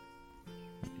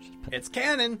 It's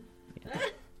canon.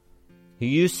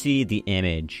 You see the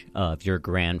image of your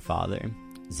grandfather,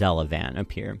 Zelavan,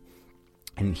 appear.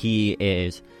 And he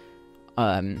is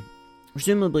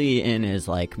presumably in his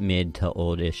like mid to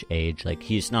oldish age. Like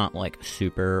he's not like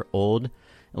super old. It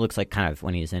looks like kind of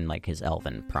when he's in like his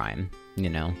elven prime, you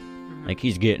know? Like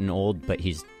he's getting old, but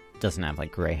he's doesn't have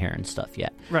like gray hair and stuff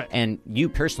yet. Right. And you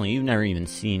personally, you've never even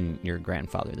seen your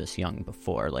grandfather this young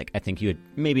before. Like I think you had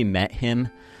maybe met him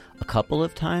a couple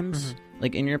of times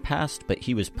like in your past, but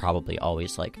he was probably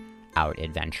always like out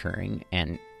adventuring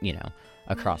and, you know,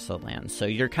 across the land. So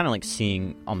you're kind of like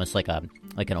seeing almost like an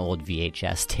old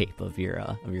VHS tape of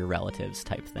your relatives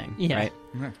type thing, Yeah.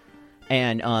 right?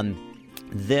 And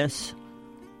this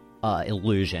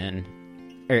illusion,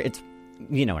 or it's,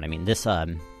 you know what I mean, this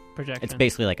Projection. it's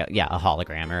basically like a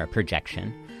hologram or a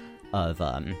projection of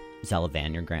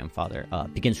Zelavan, your grandfather,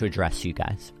 begins to address you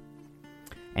guys.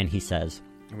 And he says,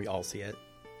 And we all see it.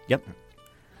 yep.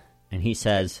 And he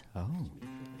says, Oh.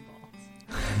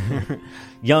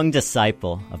 young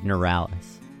disciple of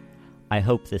Neuralis, I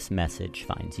hope this message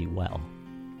finds you well.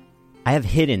 I have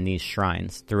hidden these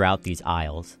shrines throughout these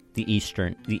isles, the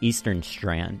eastern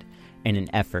strand, in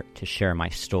an effort to share my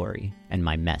story and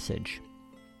my message.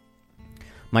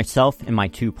 Myself and my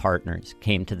 2 partners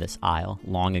came to this isle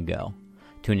long ago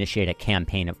to initiate a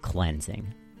campaign of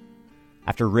cleansing.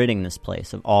 After ridding this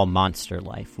place of all monster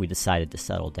life, we decided to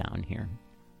settle down here.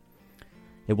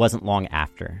 It wasn't long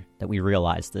after that we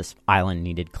realized this island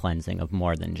needed cleansing of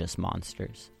more than just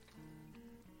monsters.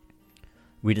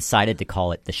 We decided to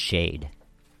call it the Shade.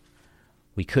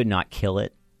 We could not kill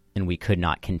it, and we could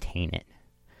not contain it.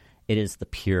 It is the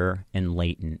pure and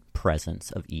latent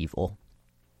presence of evil.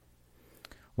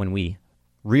 When we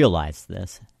realized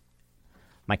this,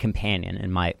 my companion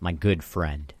and my good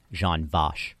friend, Jean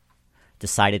Vache,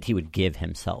 decided he would give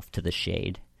himself to the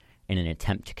Shade in an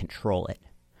attempt to control it,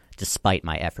 despite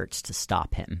my efforts to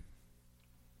stop him.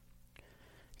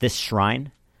 This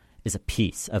shrine is a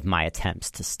piece of my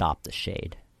attempts to stop the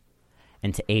Shade.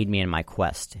 And to aid me in my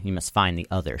quest, you must find the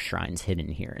other shrines hidden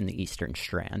here in the Eastern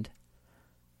Strand.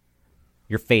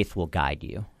 Your faith will guide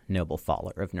you, noble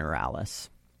follower of Neuralis.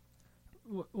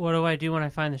 What do I do when I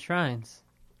find the shrines?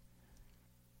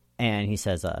 And he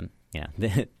says,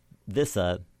 this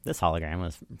hologram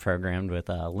was programmed with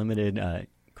a limited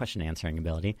question answering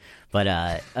ability, but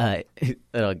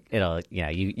it'll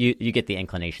you get the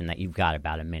inclination that you've got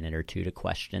about a minute or 2 to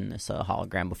question this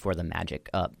hologram before the magic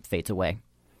fades away.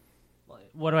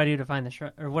 What do I do to find the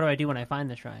shrine, or what do I do when I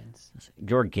find the shrines?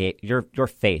 Your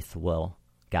faith will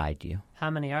guide you. How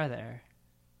many are there?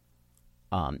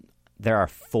 There are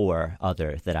 4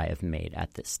 other that I have made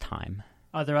at this time.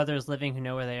 Are there others living who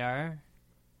know where they are?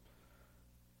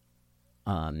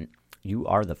 You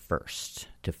are the first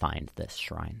to find this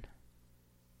shrine.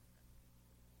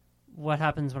 What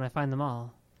happens when I find them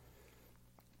all?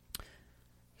 He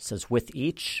says, with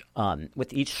each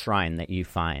shrine that you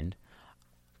find,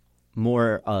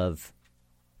 more of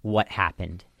what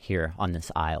happened here on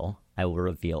this isle I will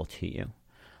reveal to you.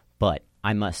 But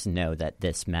I must know that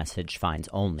this message finds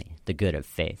only the good of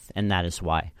faith, and that is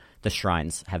why the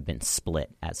shrines have been split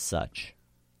as such.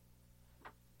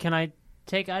 Can I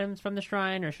take items from the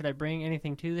shrine, or should I bring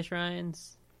anything to the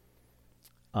shrines?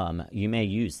 You may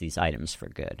use these items for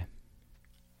good.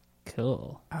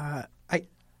 Cool.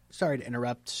 Sorry to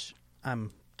interrupt.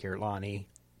 I'm Kirlani.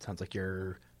 Sounds like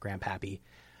your grandpappy.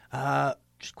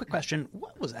 Just a quick question.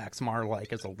 What was Axmar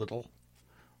like as a little?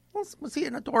 Was he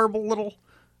an adorable little?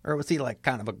 Or was he like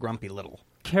kind of a grumpy little?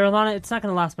 Carolina, it's not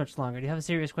going to last much longer. Do you have a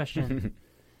serious question?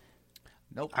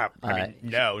 Nope.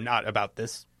 No, not about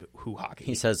this Who hockey.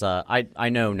 He says, I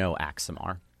know no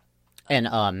Axamar.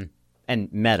 And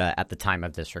Meta, at the time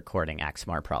of this recording,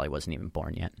 Axamar probably wasn't even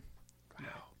born yet. Wow.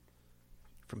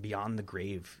 From beyond the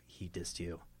grave, he dissed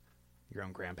you. Your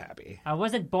own grandpappy. I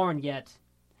wasn't born yet.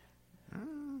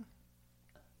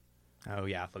 Oh,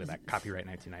 yeah. Look at that. Copyright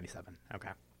 1997. Okay.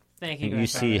 Thank you. You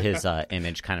see his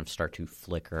image kind of start to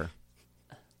flicker.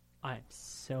 I'm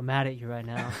so mad at you right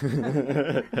now.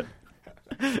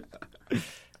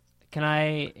 Can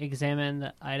I examine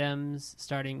the items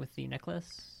starting with the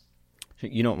necklace?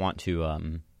 You don't want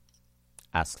to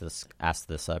ask this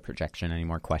projection any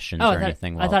more questions Oh, or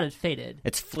anything? I thought it faded.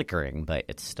 It's flickering, but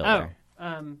it's still Oh,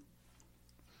 there.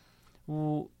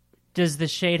 does the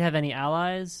shade have any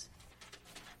allies?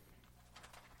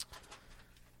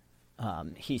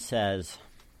 He says,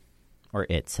 or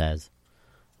it says,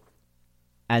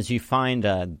 as you find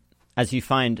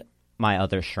my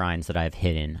other shrines that I've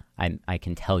hidden, I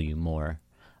can tell you more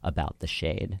about the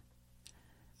shade.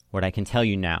 What I can tell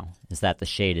you now is that the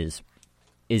shade is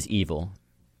evil,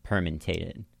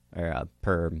 permutated, or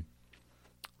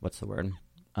what's the word?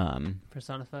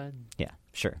 Personified? Yeah,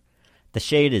 sure. The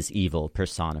shade is evil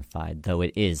personified, though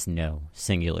it is no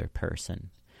singular person.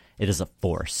 It is a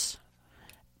force.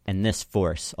 And this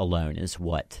force alone is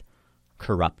what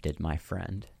corrupted my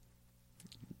friend.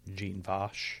 Jean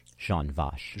Vache. Jean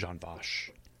Vache. Jean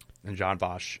Vache. And Jean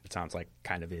Vache, it sounds like,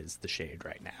 kind of is the shade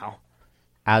right now.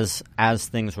 As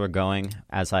things were going,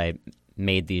 as I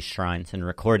made these shrines and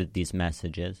recorded these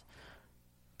messages,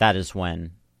 that is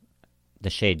when the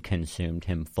shade consumed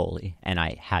him fully, and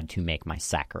I had to make my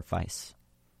sacrifice.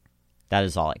 That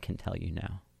is all I can tell you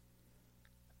now.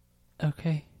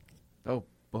 Okay. Oh,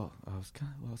 well, I was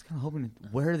kind of hoping.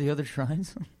 Where are the other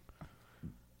shrines?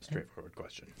 Straightforward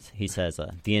question. He says,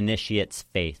 the initiate's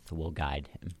faith will guide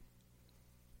him.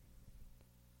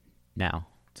 Now,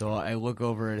 So I look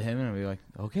over at him and I'll be like,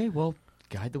 okay, well,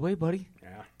 guide the way, buddy.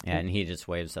 Yeah. Yeah, and he just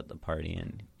waves at the party,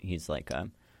 and he's like,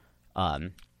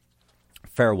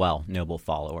 farewell, noble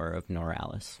follower of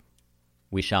Noralis.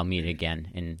 We shall meet again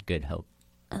in good hope.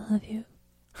 I love you.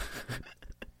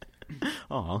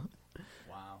 Aw.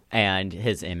 Wow. And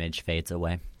his image fades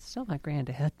away. Still my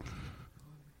granddad.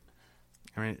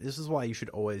 I mean, this is why you should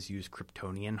always use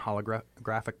Kryptonian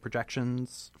holographic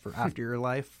projections for after your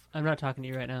life, I'm not talking to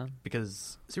you right now.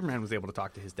 because Superman was able to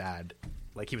talk to his dad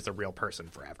like he was a real person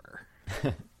forever.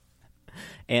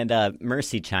 And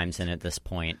Mercy chimes in at this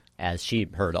point, as she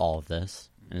heard all of this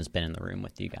and has been in the room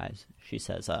with you guys. She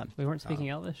says, We weren't speaking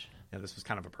Elvish. Yeah, this was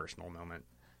kind of a personal moment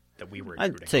that we were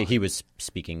I'd intruding say on. he was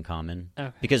speaking common.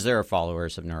 Okay. Because there are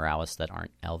followers of Noralis that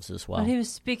aren't elves as well. But he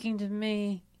was speaking to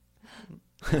me.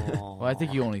 Well, I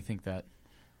think you only think that.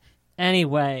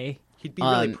 Anyway, He'd be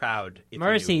really proud if he knew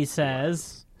Mercy who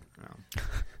says. he was.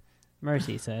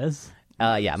 Mercy says.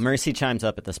 Yeah, Mercy chimes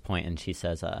up at this point, and she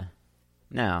says,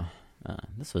 now,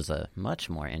 this was a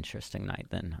much more interesting night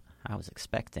than I was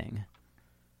expecting.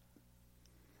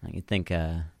 You'd think,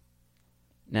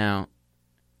 now,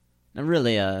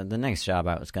 really, the next job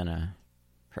I was going to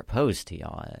propose to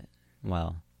y'all,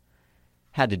 well,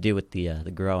 had to do with the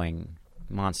growing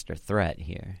monster threat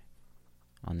here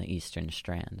on the Eastern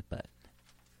Strand,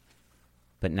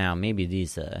 but now maybe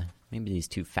these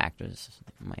two factors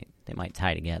might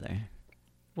tie together.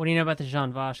 What do you know about the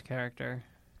Jean Vache character?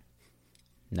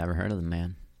 Never heard of the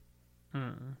man. Do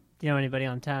you know anybody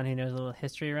on town who knows a little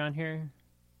history around here?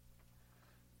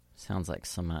 Sounds like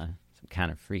some kind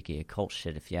of freaky occult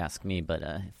shit, if you ask me. But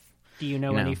Do you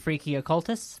know You any know. freaky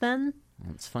occultists then?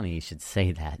 well, it's funny you should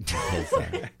say that because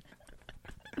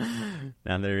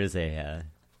now there's a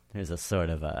sort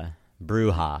of a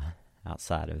Bruja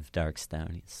outside of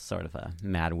Darkstone. He's sort of a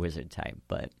mad wizard type.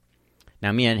 But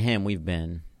now me and him, we've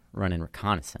been running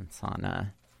reconnaissance on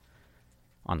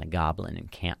the Goblin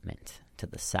encampment to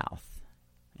the south.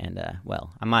 And,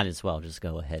 well, I might as well just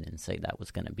go ahead and say that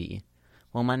was going to be,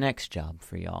 well, my next job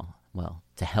for y'all. Well,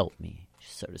 to help me,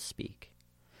 so to speak.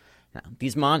 Now,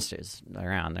 these monsters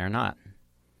around, they're not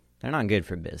good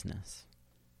for business.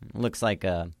 Looks like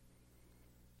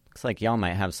y'all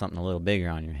might have something a little bigger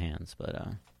on your hands, but,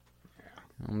 well,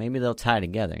 maybe they'll tie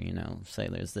together, say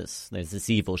there's this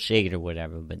evil shade or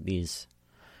whatever, but these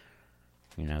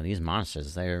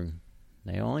monsters,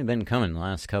 they've only been coming the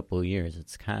last couple of years.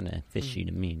 It's kind of fishy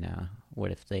to me now.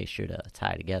 What if they should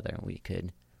tie together and we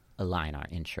could align our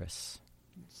interests?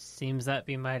 Seems that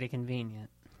be mighty convenient.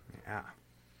 Yeah.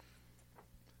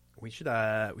 We should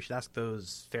ask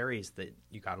those fairies that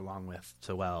you got along with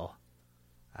so well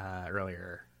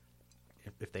earlier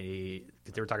if they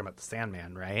were talking about the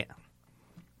Sandman, right?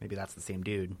 Maybe that's the same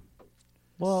dude.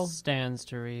 Well, Stands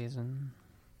to reason.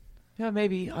 yeah,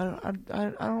 maybe. I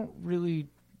don't really.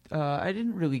 I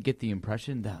didn't really get the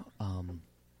impression that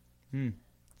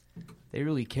they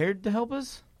really cared to help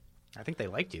us. I think they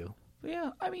liked you. But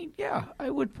yeah, I mean, yeah, I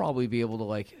would probably be able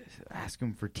to ask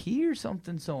them for tea or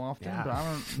something so often, Yeah. but I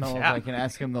don't know Yeah. if I can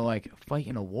ask them to fight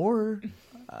in a war.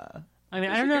 I mean,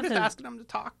 I don't know if just the- asking them to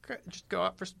talk, just go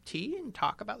out for some tea and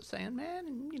talk about Sandman,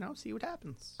 and see what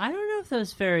happens. I don't know if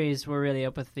those fairies were really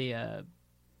up with the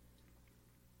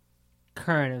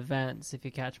current events, if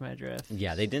you catch my drift.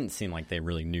 Yeah, they didn't seem like they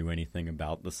really knew anything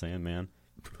about the Sandman.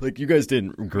 Like, you guys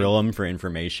didn't grill them for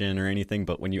information or anything,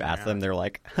 but when you asked them, they're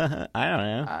like, I don't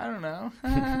know. I don't know.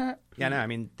 Yeah, no, I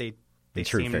mean they In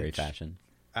true seemed, fairy fashion.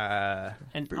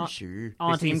 And Pretty sure. They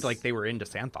Auntie's- seemed like they were into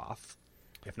Santhoth,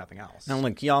 if nothing else. Now,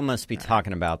 look, y'all must be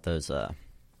talking about those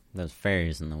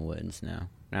fairies in the woods now.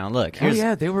 Now, look, Oh here's...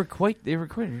 yeah, they were quite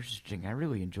interesting. I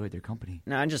really enjoyed their company.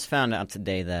 Now, I just found out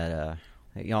today that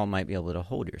y'all might be able to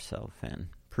hold yourself and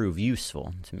prove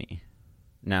useful to me.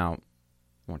 Now,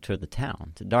 or to the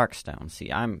town, to Darkstone.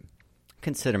 See,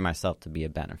 consider myself to be a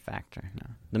benefactor.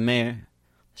 Now, the mayor,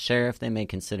 the sheriff, they may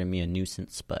consider me a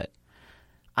nuisance, but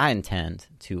I intend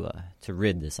to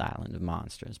rid this island of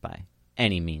monsters by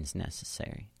any means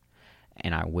necessary,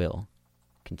 and I will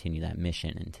continue that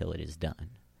mission until it is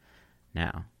done.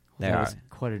 Now, there That are... was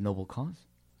quite a noble cause.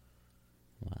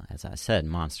 Well, as I said,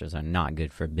 monsters are not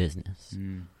good for business.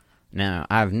 Now,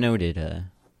 I've noted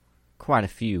quite a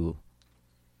few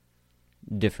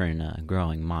different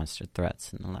growing monster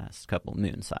threats in the last couple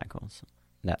moon cycles.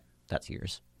 That's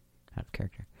years out of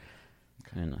character.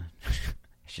 And I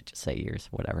should just say years,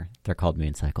 whatever. They're called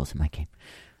moon cycles in my game.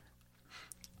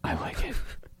 I like it.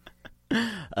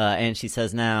 And she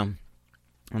says now,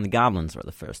 and the goblins were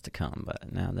the first to come,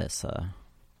 but now this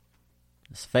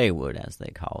Feywood, as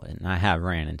they call it, and I have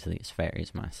ran into these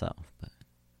fairies myself, but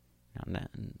now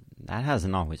that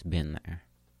hasn't always been there.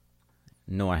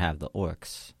 nor have the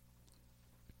orcs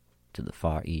to the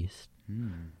far east,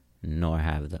 nor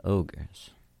have the ogres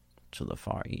to the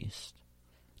far east.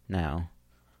 Now,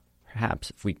 perhaps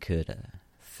if we could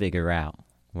figure out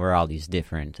where all these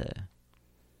different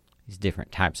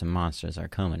types of monsters are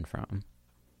coming from,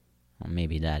 well,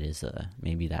 maybe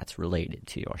that's related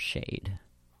to your shade.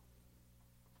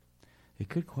 It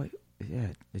could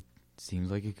it seems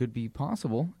like it could be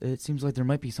possible. It seems like there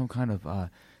might be some kind of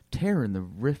tear in the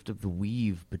rift of the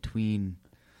weave between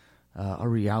our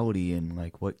reality and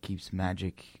like what keeps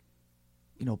magic,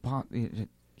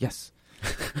 yes.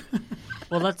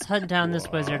 Well, let's hunt down this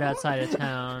wizard outside of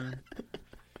town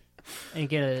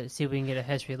and see if we can get a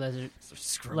history lesson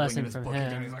from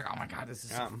him. He's like, oh my god, this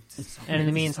is. So and in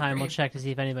the meantime, we'll check to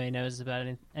see if anybody knows about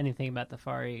anything about the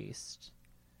Far East.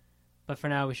 But for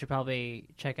now, we should probably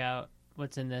check out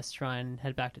what's in this shrine,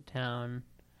 head back to town.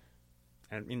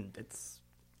 I mean, it's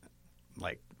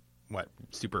like, what,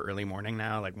 super early morning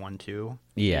now? Like 1, 2?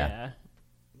 Yeah.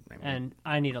 I mean, And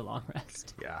I need a long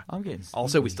rest. yeah. I'm getting.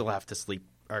 Also, we still have to sleep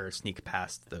or sneak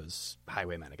past those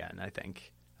highwaymen again, I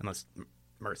think. Unless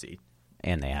Mercy.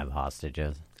 And they have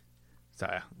hostages. So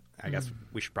I guess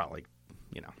we should probably,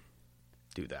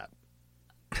 do that.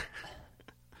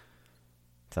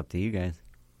 It's up to you guys.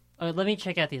 Oh, let me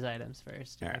check out these items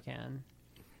first, if I Alright. can.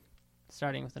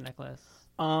 Starting with the necklace.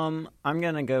 I'm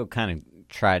gonna go kind of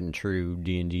tried and true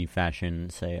D&D fashion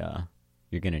and say,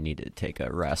 you're gonna need to take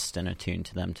a rest and attune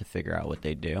to them to figure out what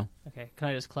they do. Okay, can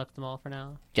I just collect them all for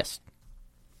now? Yes.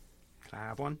 Can I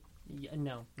have one? Yeah,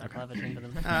 no, not levitate to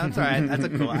them. That's all right. That's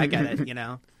cool. I get it,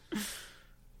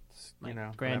 My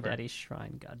whatever. granddaddy's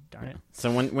shrine, god darn it.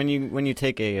 So when you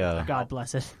take a God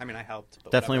bless it. I mean, I helped.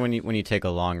 But definitely whatever. when you take a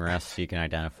long rest, you can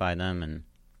identify them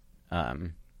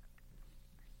and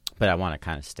but I want to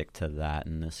kind of stick to that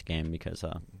in this game because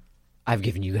I've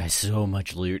given you guys so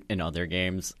much loot in other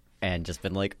games and just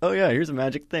been like, oh yeah, here's a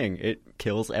magic thing. It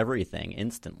kills everything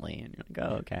instantly, and you're like,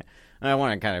 oh okay. And I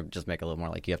want to kind of just make it a little more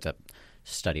like you have to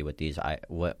study what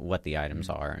what the items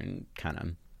are and kind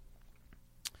of.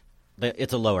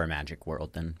 It's a lower magic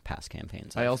world than past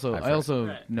campaigns. I also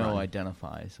Right. know Run.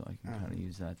 identify, so I can kind of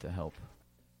use that to help.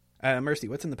 Mercy,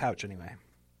 what's in the pouch anyway?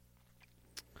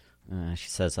 She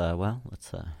says, well,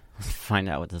 let's find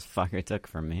out what this fucker took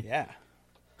from me. Yeah.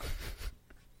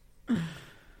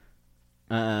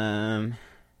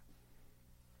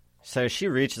 So she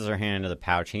reaches her hand into the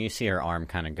pouch, and you see her arm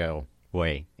kind of go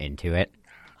way into it.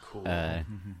 Cool.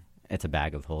 It's a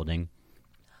bag of holding.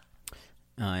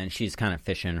 And she's kind of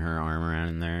fishing her arm around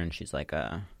in there, and she's like,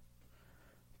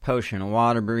 potion of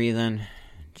water breathing.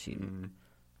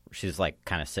 She's like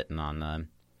kind of sitting on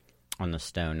the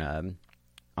stone,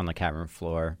 on the cavern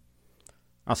floor.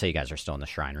 I'll say you guys are still in the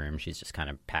shrine room. She's just kind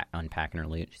of unpacking her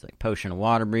loot. She's like, potion of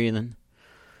water breathing.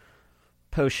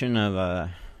 Potion of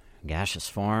gaseous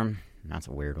form. That's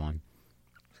a weird one.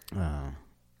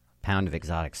 Pound of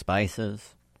exotic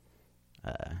spices.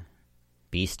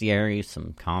 Bestiary,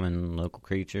 some common local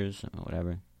creatures,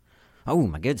 whatever. Oh,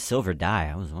 my good silver dye.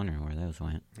 I was wondering where those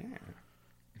went. Yeah.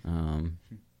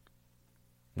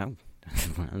 No,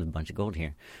 there's a bunch of gold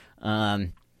here.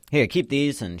 Here, keep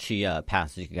these, and she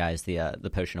passes you guys the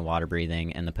potion of water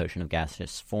breathing and the potion of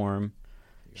gaseous form.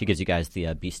 She gives you guys the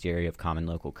bestiary of common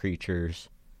local creatures.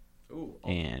 Ooh.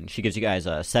 And she gives you guys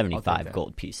I'll 75 take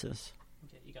gold pieces.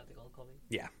 Okay, you got the gold, Colby.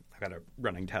 Yeah. I got a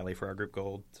running tally for our group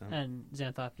gold. So. And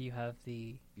Xanthoff, you have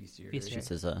the Bestiary. Bestiary.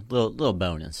 This is a little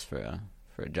bonus for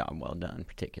a job well done,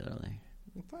 particularly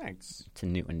Well, thanks. to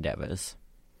new endeavors.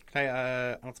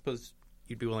 I don't suppose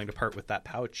you'd be willing to part with that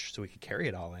pouch so we could carry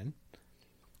it all in.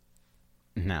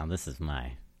 Now this is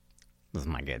my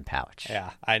good pouch.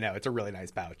 Yeah, I know. It's a really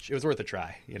nice pouch. It was worth a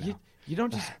try, You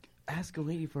don't just ask a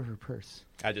lady for her purse.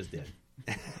 I just did.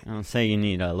 I'll say you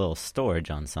need a little storage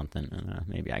on something, and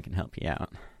maybe I can help you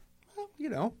out.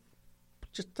 Well,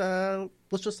 just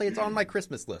let's just say it's on my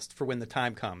Christmas list for when the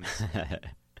time comes.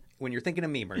 When you're thinking of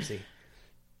me, Mercy.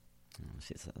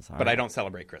 She says, But I don't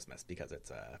celebrate Christmas because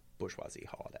it's a bourgeoisie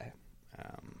holiday.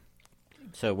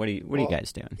 So what are you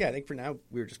guys doing? Yeah, I think for now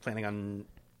we were just planning on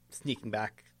sneaking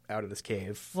back out of this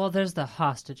cave. Well, there's the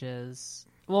hostages.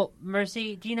 Well,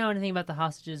 Mercy, do you know anything about the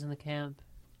hostages in the camp?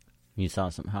 You saw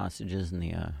some hostages in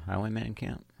the highwayman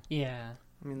camp. Yeah.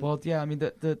 I mean, Well, yeah, I mean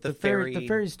the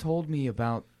fairies told me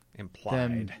about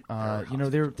implied. them.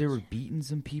 They were beating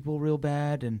some people real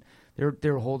bad, and they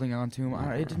were holding on to them.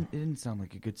 It didn't sound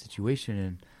like a good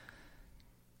situation.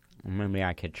 And Maybe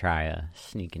I could try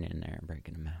sneaking in there and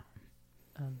breaking them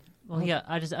out. Yeah,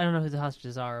 I don't know who the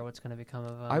hostages are or what's going to become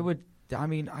of them.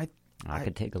 I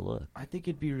could take a look. I think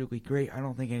it'd be really great. I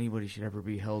don't think anybody should ever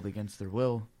be held against their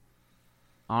will.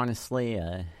 Honestly,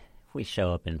 if we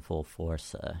show up in full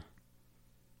force,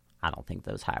 I don't think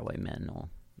those highwaymen will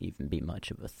even be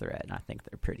much of a threat. I think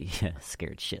they're pretty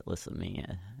scared shitless of me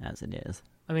as it is.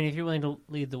 I mean, if you're willing to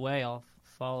lead the way, I'll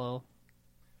follow.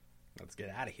 Let's get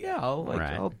out of here. Yeah,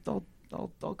 Right.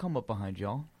 I'll come up behind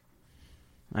y'all.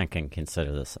 I can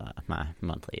consider this my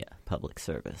monthly public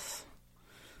service.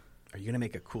 Are you gonna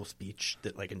make a cool speech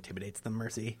that like intimidates them,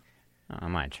 Mercy? I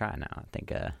might try now. I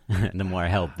think the more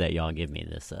help that y'all give me,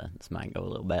 this might go a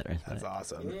little better. That's But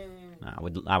awesome. I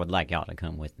would like y'all to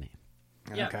come with me.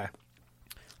 Yeah. Okay.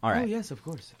 All right. Oh yes, of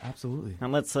course, absolutely. Now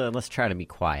let's try to be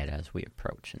quiet as we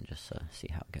approach and just see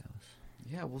how it goes.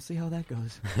 Yeah, we'll see how that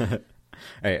goes. All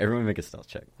right, everyone make a stealth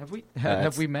check. Have we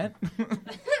it's- met?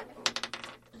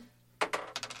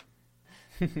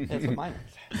 It's a minor.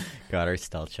 God, our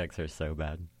stealth checks are so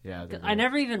bad. Yeah, I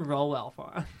never even roll well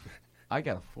for him. I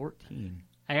got a 14.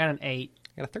 I got an 8.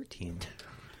 I got a 13.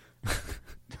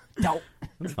 No.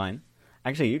 That's fine.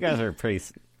 Actually, you guys are pretty.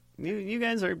 You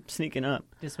guys are sneaking up.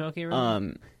 Did Smokey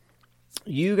roll?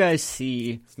 You guys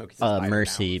see Smokey's a spider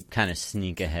Mercy kind of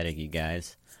sneak ahead of you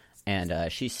guys,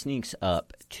 and she sneaks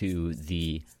up to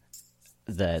the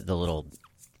little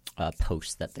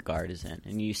post that the guard is in,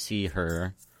 and you see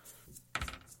her.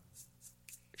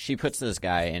 She puts this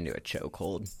guy into a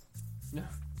chokehold,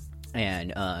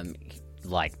 and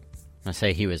like I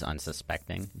say, he was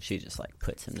unsuspecting. She just like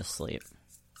puts him to sleep.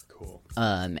 Cool.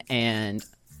 And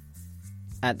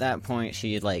at that point,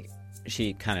 she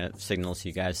kind of signals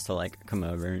you guys to like come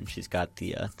over, and she's got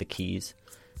the keys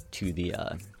to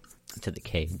the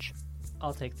cage.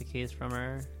 I'll take the keys from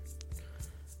her.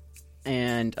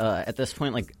 And at this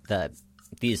point, like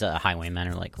these highwaymen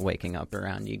are like waking up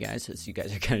around you guys as you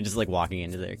guys are kind of just like walking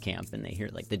into their camp, and they hear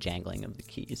like the jangling of the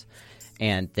keys,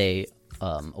 and they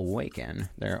awaken.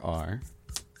 There are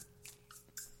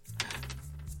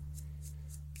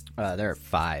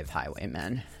 5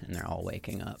 highwaymen, and they're all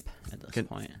waking up at this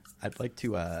point. I'd like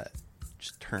to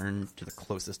just turn to the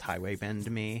closest highwayman to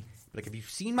me. Like, have you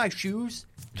seen my shoes?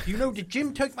 Do you know, did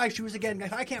Jim take my shoes again?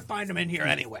 I can't find them in here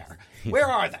anywhere. Where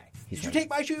are they? Did you take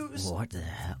my shoes? What the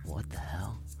hell? What the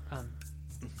hell?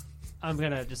 I'm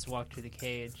gonna just walk to the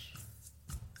cage.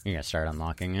 You're gonna start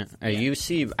unlocking it. You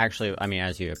see, actually, I mean,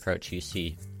 as you approach, you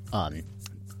see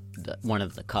one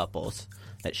of the couples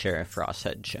that Sheriff Frost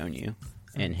had shown you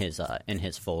in his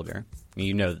folder.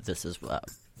 You know that this is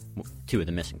 2 of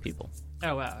the missing people.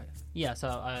 Oh wow. Yeah, so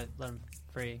I let him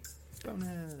free.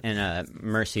 Bonus. And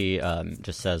Mercy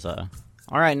just says, "All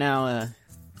right, now,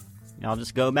 I'll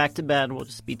just go back to bed. We'll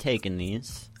just be taking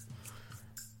these."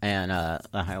 And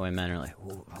the highwaymen are like,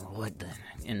 "What the?"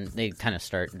 And they kind of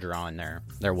start drawing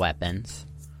their weapons.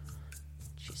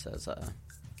 She says,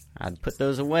 "I'd put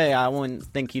those away. I wouldn't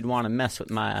think you'd want to mess with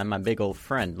my big old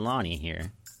friend Lonnie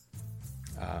here."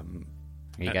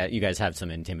 You guys have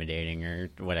some intimidating or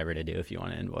whatever to do if you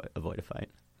want to avoid a fight.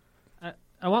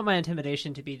 I want my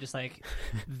intimidation to be just like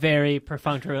very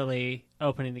perfunctorily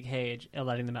opening the cage and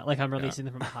letting them out, like I'm releasing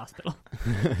them from a hospital.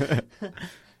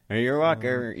 You're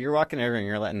walking over and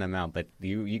you're letting them out, but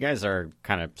you guys are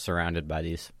kind of surrounded by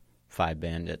these 5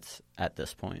 bandits at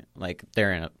this point. Like,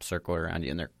 they're in a circle around you,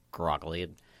 and they're groggily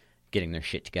getting their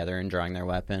shit together and drawing their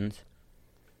weapons.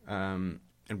 And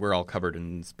we're all covered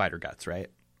in spider guts,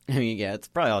 right? I mean, yeah, it's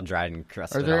probably all dried and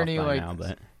crusted Are there off any, by like- now,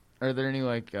 but... Are there any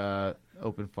like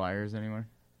open fires anywhere?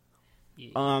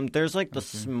 There's like the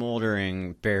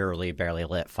smoldering, barely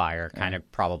lit fire, kind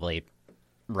of probably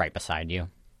right beside you.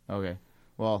 Okay.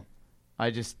 Well,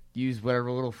 I just use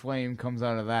whatever little flame comes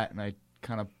out of that, and I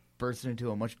kind of burst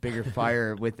into a much bigger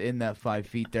fire within that 5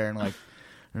 feet there, and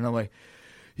I'm like,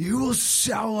 you will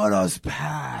shall let us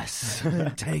pass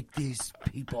and take these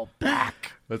people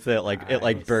back. That's it. Like it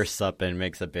like bursts up and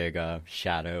makes a big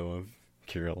shadow of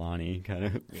Kirillani kind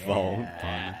of fall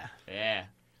upon. Yeah.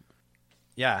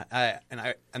 Yeah,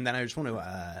 and then I just want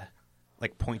to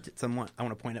like point at someone. I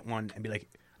want to point at one and be like,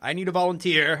 "I need a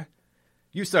volunteer.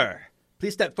 You, sir,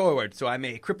 please step forward so I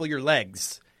may cripple your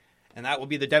legs, and that will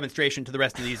be the demonstration to the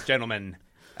rest of these gentlemen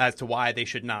as to why they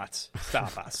should not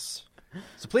stop us.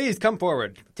 So please come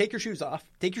forward. Take your shoes off.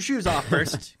 Take your shoes off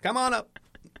first. Come on up."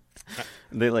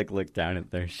 They like look down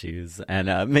at their shoes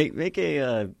and make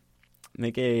a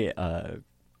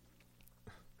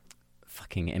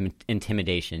fucking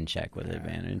intimidation check with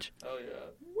advantage. Oh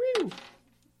yeah. Woo.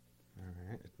 All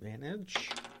right, advantage.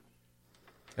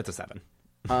 It's a 7.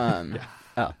 Oh,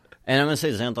 and I'm gonna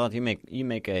say, Xanthoth, you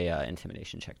make a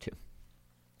intimidation check too,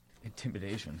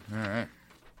 Intimidation. All right.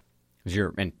 'cause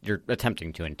you're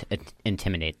attempting to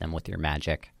intimidate them with your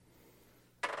magic.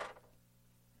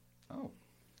 Oh.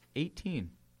 18.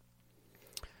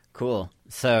 Cool.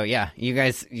 So yeah, you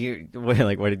guys,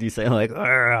 what did you say? Like,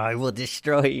 I will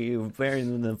destroy you, burn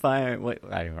in the fire. What?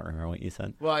 I don't remember what you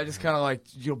said. Well, I just kind of like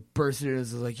bursted in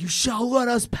as like, you shall let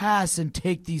us pass and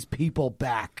take these people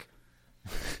back.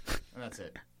 And that's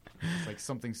it. It's like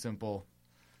something simple.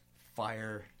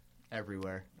 Fire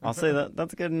everywhere. I'll say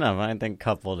that's good enough. I think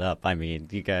coupled up, I mean,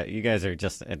 you guys are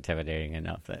just intimidating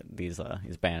enough that these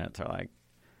bandits are like,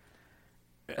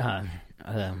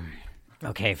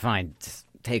 okay, fine, just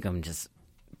take them, just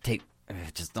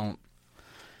don't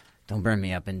burn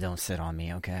me up and don't sit on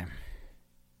me, okay?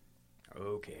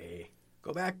 Okay.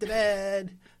 Go back to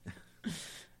bed.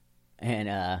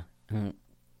 And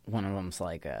one of them's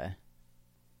like, I'll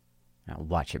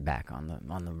watch your back on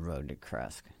the road to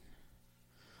Kresk.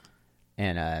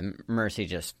 And Mercy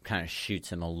just kind of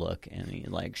shoots him a look, and he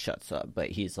like shuts up. But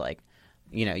he's like,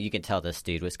 you can tell this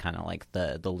dude was kind of like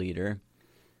the leader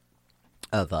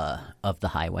of the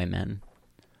highwaymen.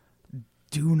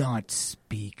 Do not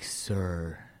speak,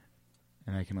 sir.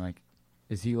 And I can like,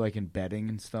 is he like in bedding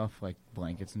and stuff, like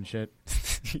blankets and shit?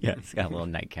 Yeah, he's got a little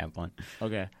nightcap on.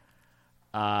 Okay.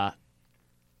 I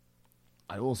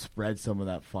will spread some of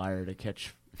that fire to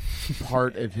catch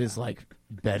part of his like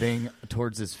bedding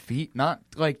towards his feet, not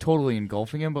like totally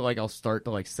engulfing him, but like I'll start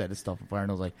to like set his stuff on fire,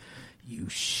 and I was like, "You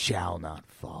shall not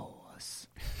follow us."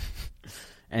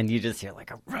 And you just hear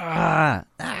like a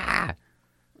ah!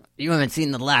 You haven't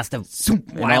seen the last of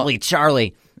Wily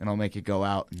Charlie. And I'll make it go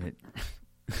out, and it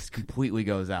just completely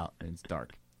goes out, and it's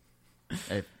dark.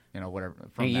 Whatever.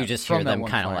 You just hear them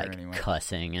kind of like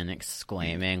cussing and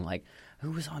exclaiming, like, "Who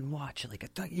was on watch? Like, I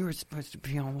thought you were supposed to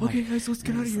be on watch." Okay, guys, let's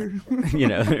get out of here.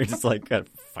 They're just like kind of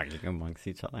fighting amongst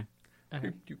each other.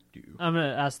 Okay. I'm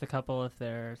gonna ask the couple if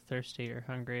they're thirsty or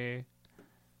hungry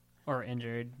or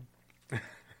injured.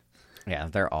 Yeah,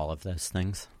 they're all of those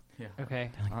things. Yeah. Okay.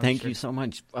 Like, thank you so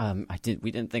much.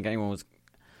 We didn't think anyone was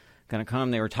gonna come.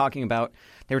 They were talking about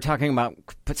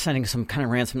sending some kind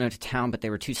of ransom note to town, but they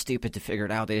were too stupid to figure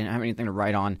it out. They didn't have anything to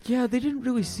write on. Yeah, they didn't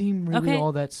really seem really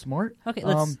all that smart. Okay,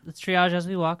 let's triage as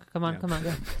we walk. Come on.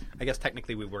 I guess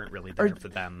technically we weren't really there for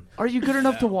them. Are you good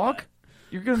enough to walk?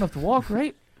 You're good enough to walk,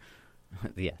 right?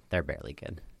 Yeah, they're barely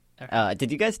good. Okay.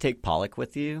 Did you guys take Pollock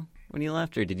with you when you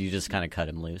left, or did you just kind of cut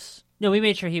him loose? No, we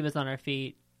made sure he was on our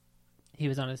feet. He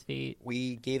was on his feet.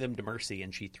 We gave him to Mercy,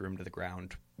 and she threw him to the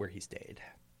ground where he stayed.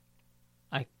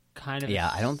 I kind of... Yeah,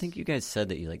 I don't think you guys said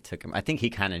that you like took him. I think he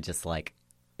kind of just like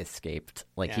escaped.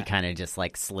 Like he kind of just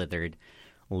like slithered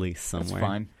loose somewhere. That's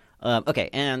fine. Okay,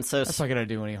 and so that's not gonna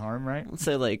do any harm, right?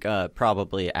 So like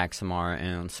probably Axamar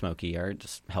and Smokey are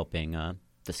just helping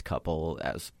this couple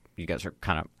as you guys are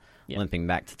kind of limping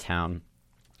back to town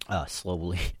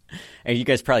slowly. And you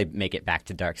guys probably make it back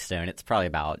to Darkstone. It's probably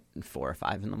about 4 or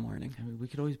 5 in the morning. I mean, we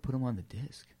could always put him on the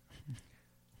disc.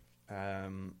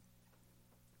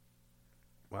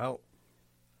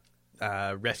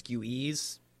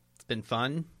 Rescuees. It's been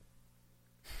fun.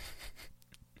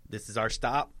 This is our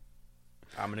stop.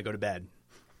 I'm going to go to bed.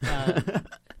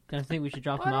 Don't think we should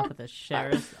drop him off at the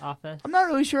sheriff's office? I'm not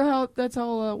really sure how that's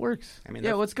how it works. I mean,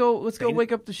 let's go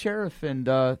wake up the sheriff and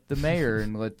the mayor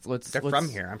and let's. They're from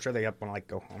here. I'm sure they want to like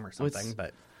go home or something.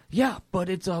 But yeah, but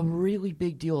it's a really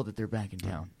big deal that they're back in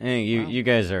town. And you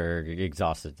guys are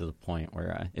exhausted to the point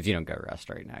where if you don't go rest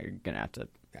right now, you're gonna have to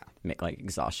make like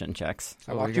exhaustion checks.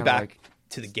 I walked you back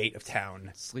to the gate of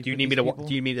town. Do you need me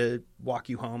to walk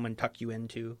you home and tuck you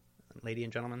into, lady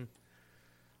and gentlemen?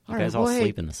 You guys all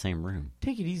sleep in the same room.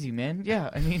 Take it easy, man. Yeah,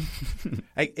 I mean...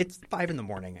 it's 5 in the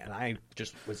morning, and I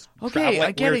just was okay,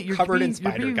 I get it. You're covered in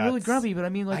spider being guts. Really grumpy, but I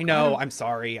mean, like... I know, I'm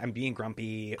sorry. I'm being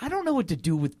grumpy. I don't know what to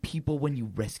do with people when you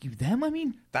rescue them. I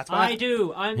mean... That's what I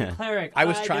do. I'm the cleric. I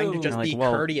was trying to just like, be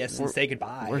courteous and say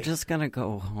goodbye. We're just going to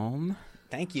go home.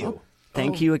 Thank you.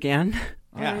 Thank you again.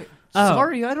 Yeah. Right.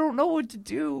 Sorry, I don't know what to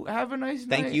do. Have a nice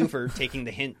night. Thank you for taking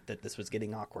the hint that this was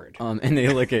getting awkward. And they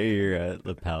look at your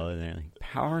lapel, and they're like,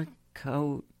 Power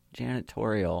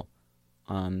Co-Janitorial.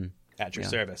 At your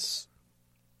service.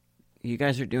 You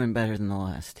guys are doing better than the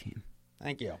last team.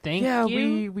 Thank you. Thank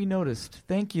you. we noticed.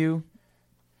 Thank you.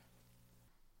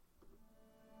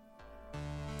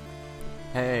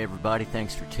 Hey everybody,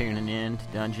 thanks for tuning in to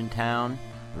Dungeon Town.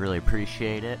 Really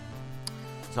appreciate it.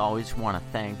 As always, want to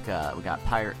thank, we got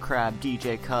Pirate Crab,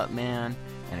 DJ Cutman,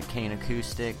 and a Kane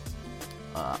Acoustic,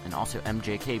 and also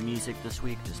MJK Music this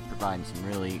week, just providing some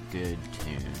really good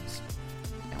tunes,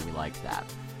 and we like that.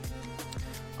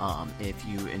 If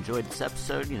you enjoyed this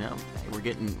episode, hey, we're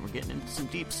getting into some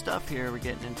deep stuff here. We're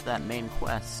getting into that main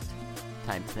quest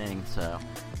type thing. So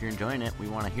if you're enjoying it, we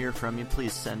want to hear from you.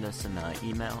 Please send us an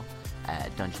email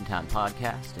at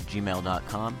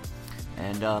dungeontownpodcast@gmail.com.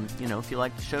 And, if you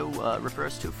like the show, refer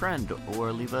us to a friend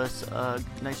or leave us a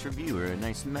nice review or a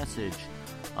nice message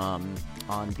on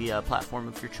the platform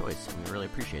of your choice. We really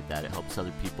appreciate that. It helps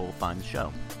other people find the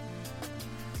show.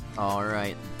 All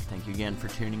right. Thank you again for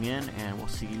tuning in, and we'll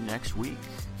see you next week.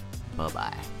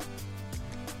 Bye-bye.